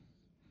normal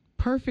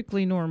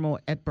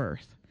at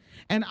birth.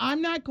 And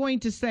I'm not going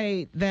to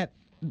say that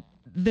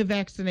the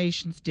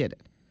vaccinations did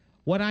it.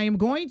 What I am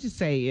going to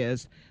say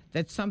is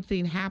that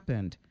something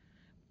happened.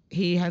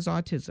 He has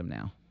autism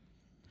now.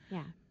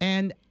 Yeah.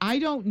 And I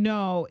don't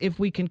know if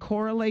we can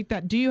correlate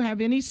that. Do you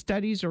have any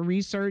studies or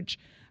research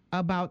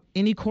about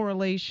any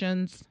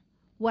correlations?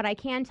 What I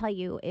can tell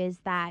you is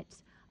that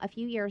a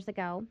few years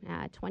ago,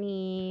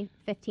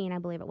 2015, I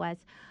believe it was,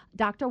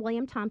 Dr.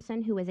 William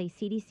Thompson, who is a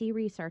CDC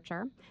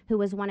researcher, who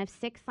was one of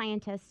 6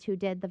 scientists who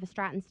did the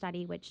Verstraeten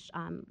study, which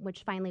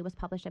finally was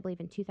published, I believe,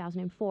 in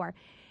 2004.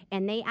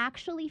 And they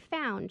actually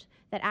found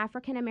that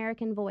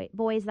African-American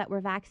boys that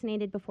were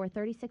vaccinated before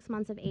 36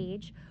 months of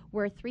age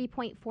were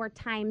 3.4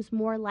 times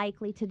more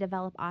likely to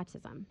develop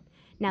autism.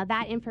 Now,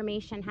 that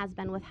information has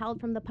been withheld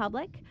from the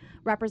public.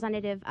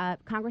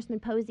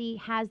 Congressman Posey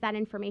has that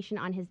information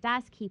on his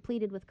desk. He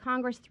pleaded with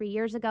Congress 3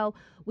 years ago,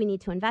 we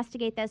need to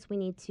investigate this. We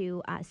need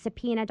to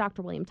subpoena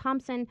Dr. William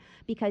Thompson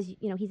because,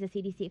 he's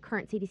a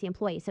current CDC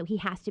employee, so he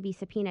has to be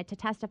subpoenaed to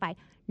testify.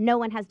 No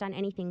one has done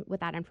anything with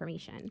that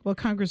information. Well,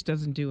 Congress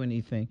doesn't do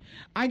anything.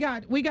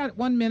 We got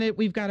 1 minute.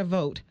 We've got to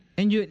vote.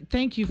 And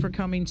thank you for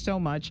coming so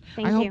much.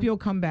 Thank I you. hope you'll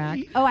come back.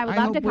 Oh, I would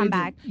love to come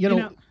back.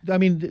 I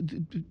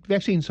mean,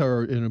 vaccines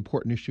are an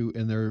important issue,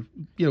 and they're,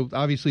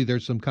 obviously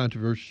there's some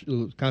controversy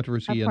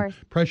and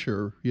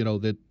pressure,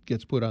 that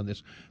gets put on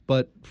this.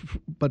 But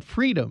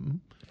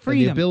freedom and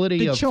the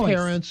ability of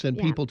parents and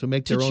people to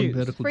make their own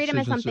medical freedom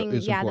decisions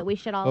is something, that we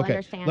should all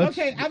understand.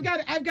 Okay, I've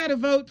got to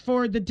vote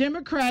for the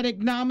Democratic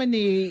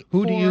nominee.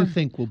 Who do you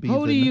think will be?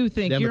 Who do you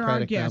think?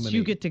 Democratic You're our guest. nominee.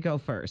 You get to go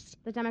first.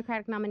 The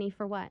Democratic nominee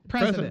for what?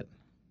 President.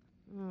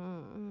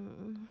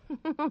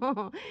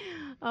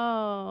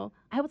 Oh,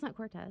 I hope it's not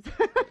Cortez.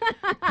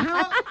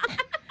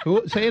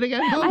 Who? Say it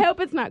again. I hope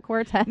it's not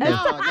Cortez.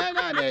 No.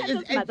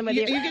 You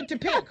get to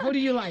pick. Who do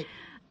you like?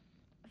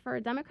 For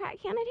a Democrat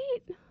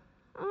candidate?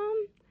 I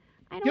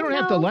don't know. You don't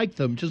have to like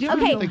them. Just who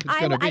do you think it's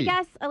going to be?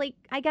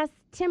 I guess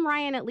Tim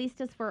Ryan at least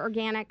is for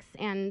organics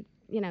and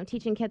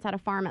teaching kids how to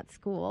farm at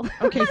school.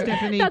 Okay,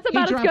 Stephanie. That's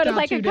about as good as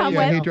I can come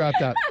with. Yeah, he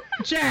dropped out.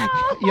 Jack,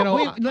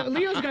 Leo's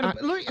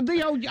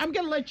Leo, I'm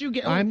going to let you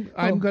get.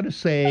 I'm going to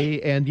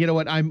say, and you know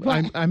what?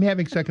 I'm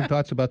having second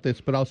thoughts about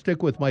this, but I'll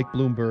stick with Mike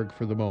Bloomberg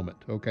for the moment.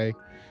 Okay.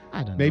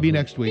 I don't know. Maybe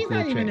next week he's we'll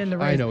not even change. in the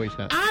race. I know he's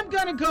not. I'm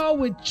going to go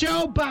with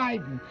Joe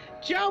Biden.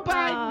 Joe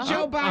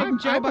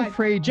Biden. I'm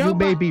afraid you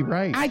may be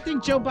right. I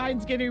think Joe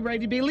Biden's getting ready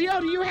to be. Leo,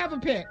 do you have a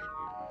pick?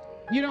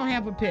 You don't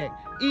have a pick.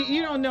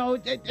 You don't know.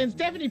 And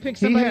Stephanie picked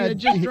somebody that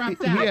just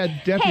dropped out. He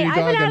had Deputy I've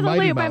Dog been out and of the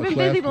Mighty loop. Mouse I've been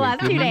busy the last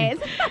 2 days.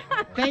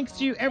 Thanks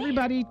to you,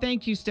 everybody.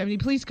 Thank you, Stephanie.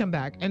 Please come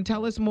back and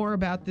tell us more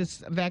about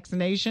this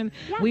vaccination.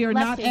 Yeah, we are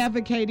not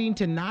advocating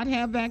to not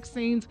have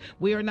vaccines.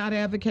 We are not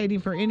advocating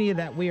for any of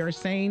that. We are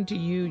saying to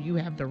you, you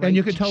have the right to And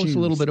you can tell choose. us a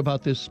little bit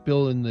about this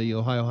bill in the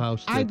Ohio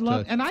House. I'd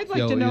like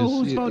to know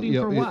who's voting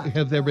for what.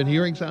 Have there been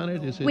hearings on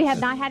it? We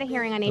have not had a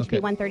hearing on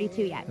HB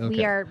 132 yet.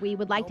 Okay. We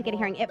would like to get a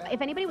hearing.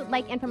 If anybody would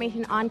like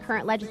information on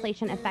current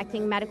legislation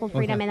affecting medical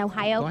freedom in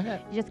Ohio,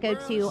 you just go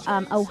to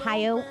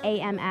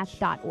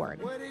ohioamf.org.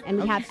 And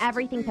we have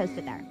everything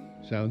posted there.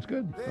 Sounds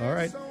good. All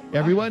right.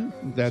 Everyone,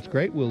 that's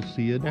great. We'll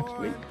see you next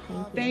week.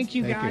 Thank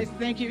you, guys.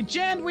 Thank you.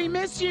 Jen, we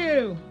miss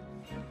you.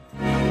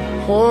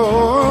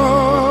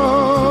 Oh.